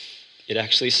 It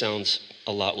actually sounds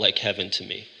a lot like heaven to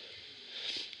me.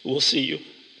 We'll see you.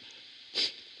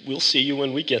 We'll see you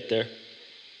when we get there.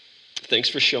 Thanks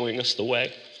for showing us the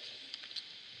way.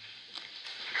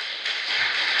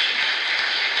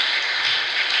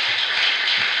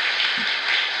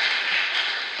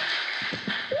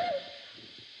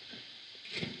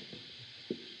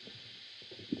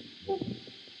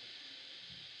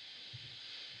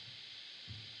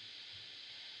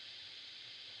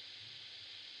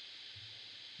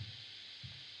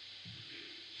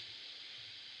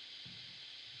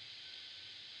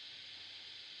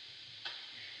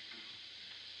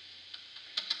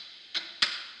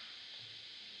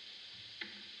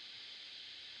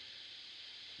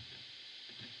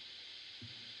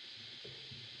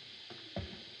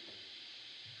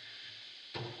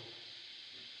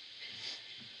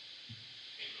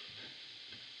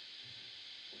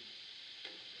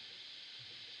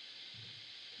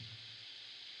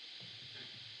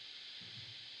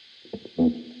 It's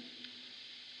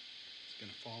going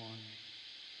to fall on me.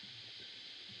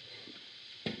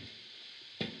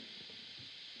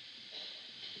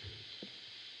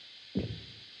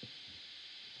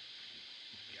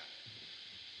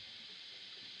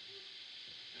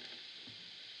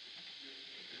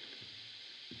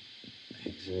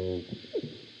 Oh,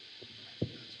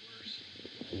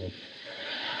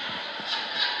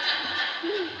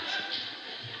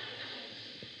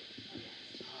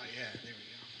 yeah, there we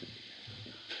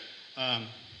go.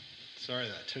 Sorry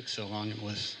that took so long. It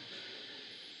was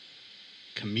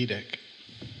comedic.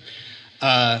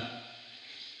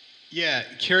 Yeah,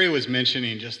 Carrie was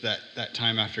mentioning just that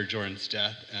time after Jordan's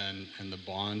death and the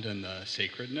bond and the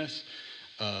sacredness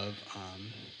of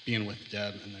being with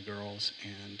Deb and the girls.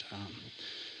 And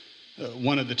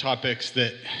one of the topics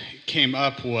that came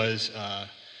up was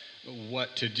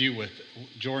what to do with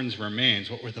Jordan's remains.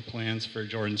 What were the plans for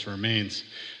Jordan's remains?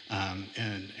 And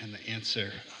the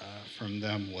answer from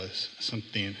them was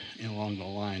something along the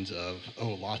lines of,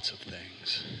 oh, lots of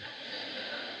things.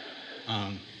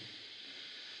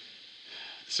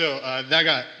 So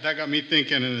that got me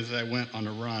thinking, and as I went on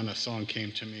a run, a song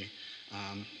came to me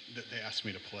that they asked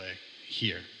me to play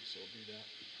here. So we'll do that.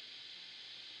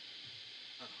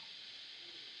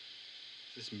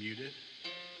 Is this muted?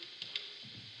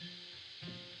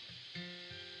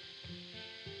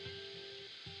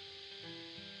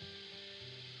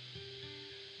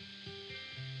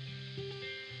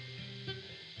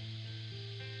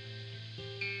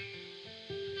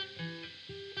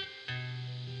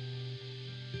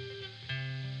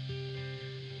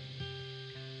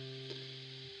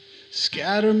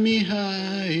 Scatter me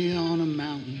high on a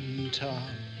mountaintop.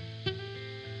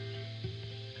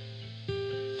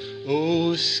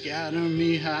 Oh, scatter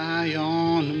me high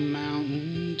on a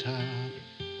mountaintop.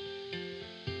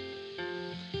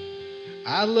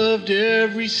 I loved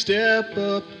every step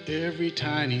up, every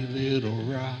tiny little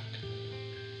rock.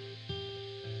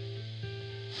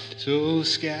 So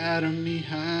scatter me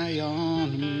high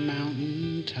on a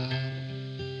mountaintop.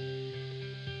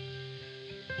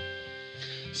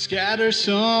 Scatter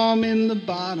some in the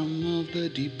bottom of the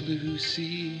deep blue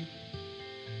sea.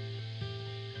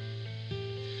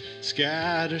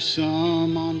 Scatter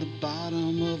some on the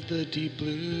bottom of the deep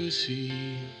blue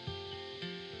sea.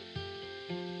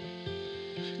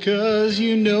 'Cause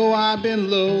you know I've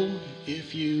been low,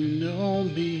 if you know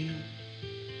me.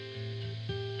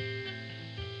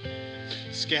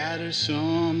 Scatter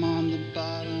some on the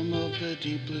bottom of the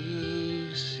deep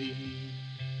blue sea.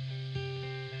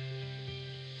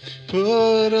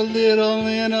 Put a little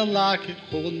in a locket,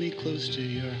 hold me close to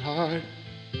your heart.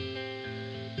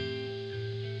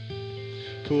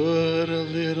 Put a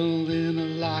little in a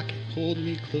locket, hold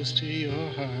me close to your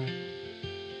heart.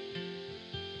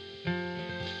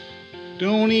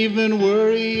 Don't even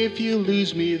worry if you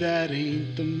lose me, that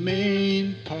ain't the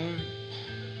main part.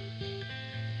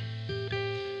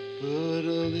 Put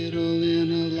a little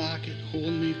in a locket,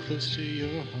 hold me close to your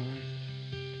heart.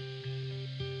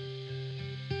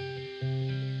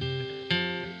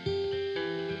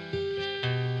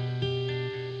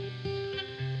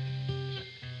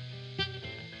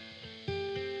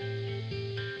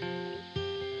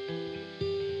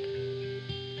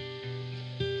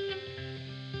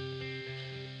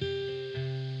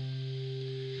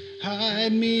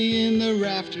 Hide me in the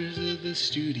rafters of the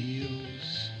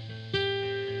studios.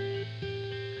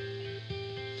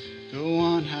 Go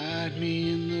on, hide me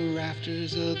in the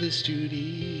rafters of the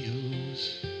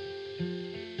studios.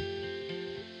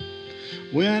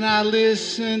 When I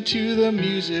listen to the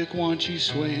music, want you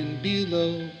swaying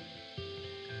below.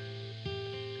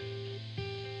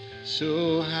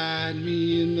 So hide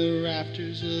me in the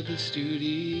rafters of the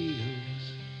studios.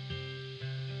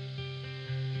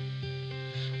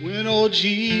 When old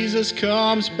Jesus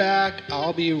comes back,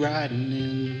 I'll be riding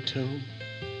in tow.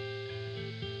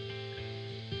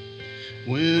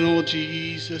 When old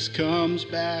Jesus comes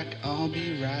back, I'll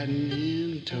be riding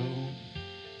in tow.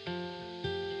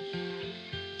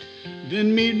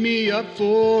 Then meet me up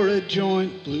for a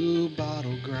joint, Blue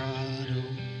Bottle Grotto.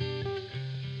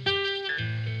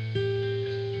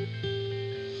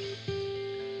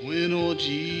 When old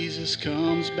Jesus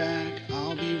comes back,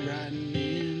 I'll be riding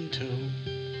in tow.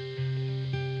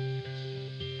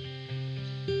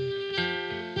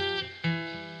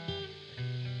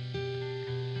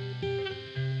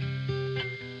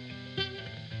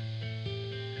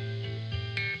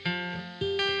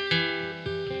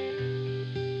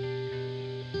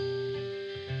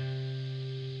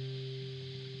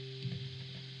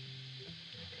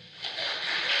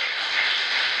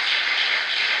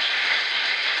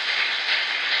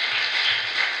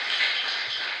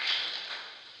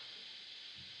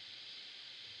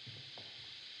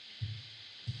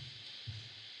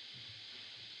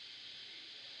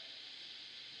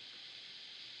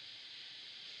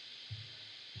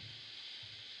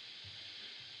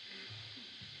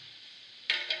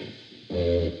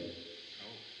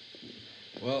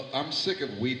 Well, I'm sick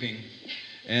of weeping,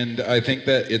 and I think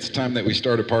that it's time that we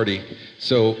start a party.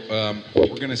 So we're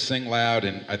going to sing loud,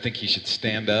 and I think you should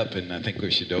stand up, and I think we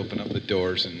should open up the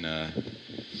doors, and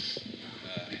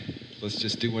let's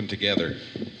just do one together.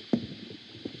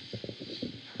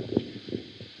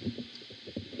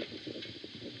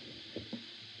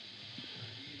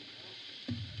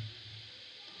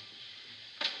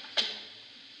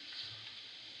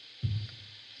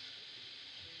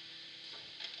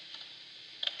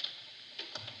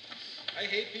 I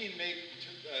hate being made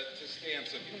to stand,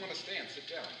 so if you don't want to stand, sit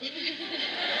down.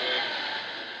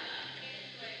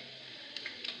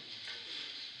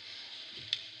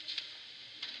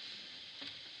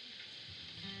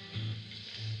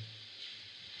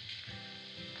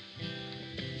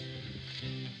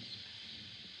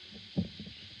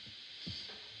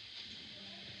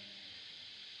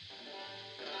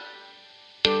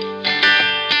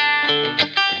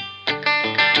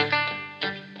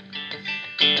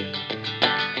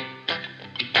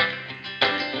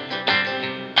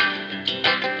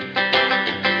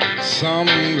 Some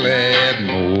glad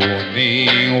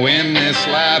morning when this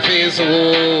life is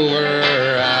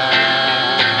over,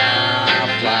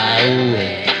 I'll fly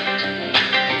away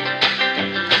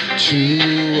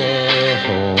to a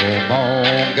home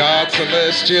on God's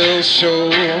celestial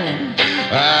shore.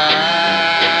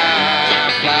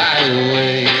 I'll fly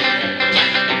away.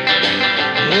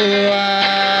 Oh,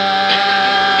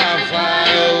 I'll fly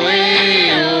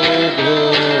away, oh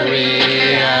glory.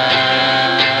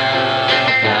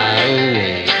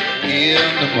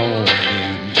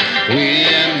 Morning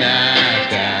when I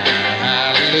die,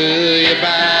 hallelujah,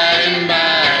 by and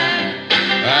by,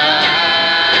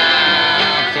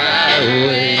 I'll fly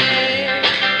away.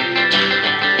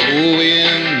 Oh,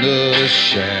 when the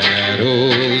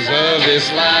shadows of this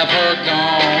life are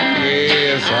gone,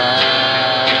 yes,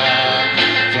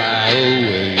 I'll fly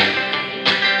away.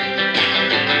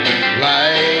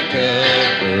 Like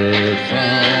a bird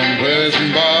from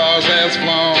prison bars that's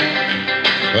flown,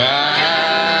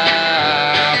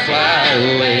 I'll fly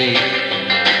away.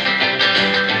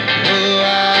 Oh,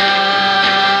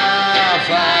 I'll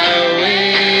fly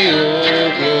away,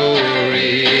 oh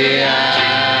glory.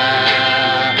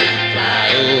 I'll fly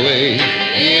away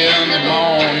in the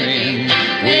morning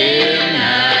when I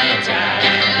die.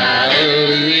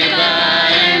 Hallelujah,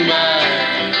 by and by,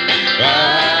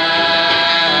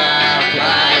 I'll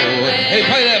fly away. Hey,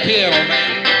 play that piano, man.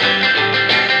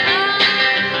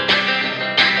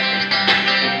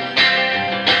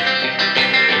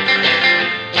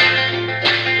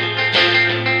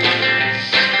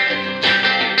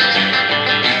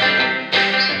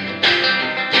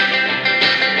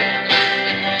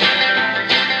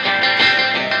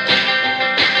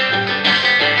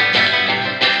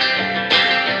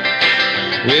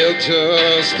 Well,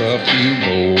 just a few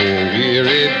more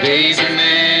weary days and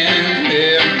then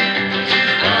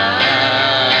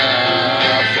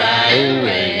I'll fly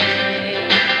away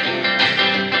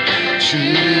to a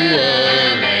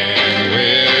land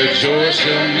where joy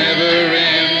shall never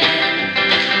end.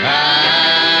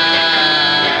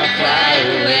 I'll fly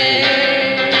away.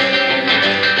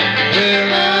 Well,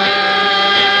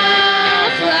 I'll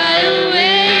fly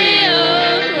away,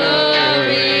 oh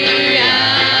glory.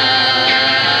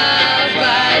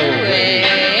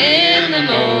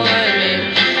 Morning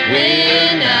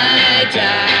when I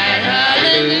die,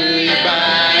 hallelujah,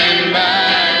 by and by,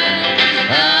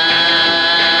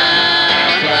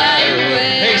 I'll fly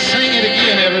away. Hey, sing it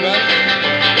again, everybody.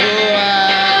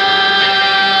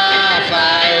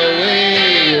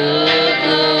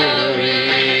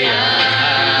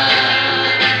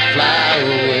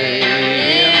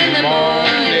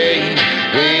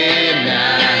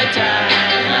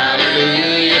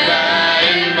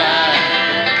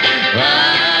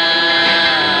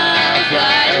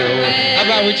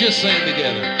 Shall we just sing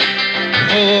together?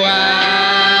 Oh,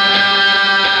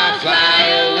 I'll fly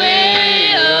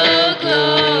away, oh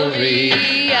glory.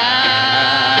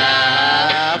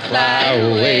 I'll fly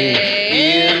away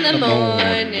in the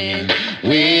morning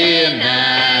when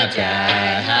I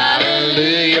die.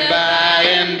 Hallelujah, by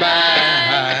and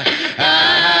by.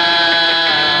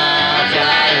 I'll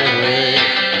fly away.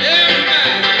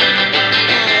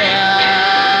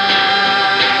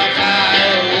 I'll fly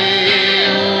away,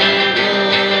 oh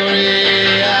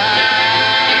glory.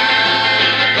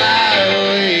 I'll fly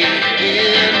away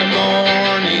in the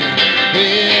morning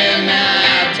when I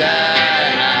die.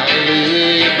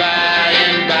 Hallelujah, by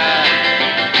and by.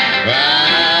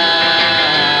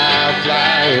 I'll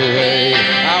fly away.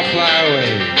 I'll fly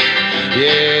away.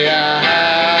 Yeah,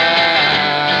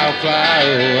 I'll fly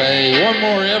away. One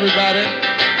more, everybody.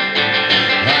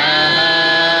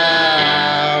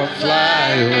 I'll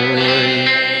fly away.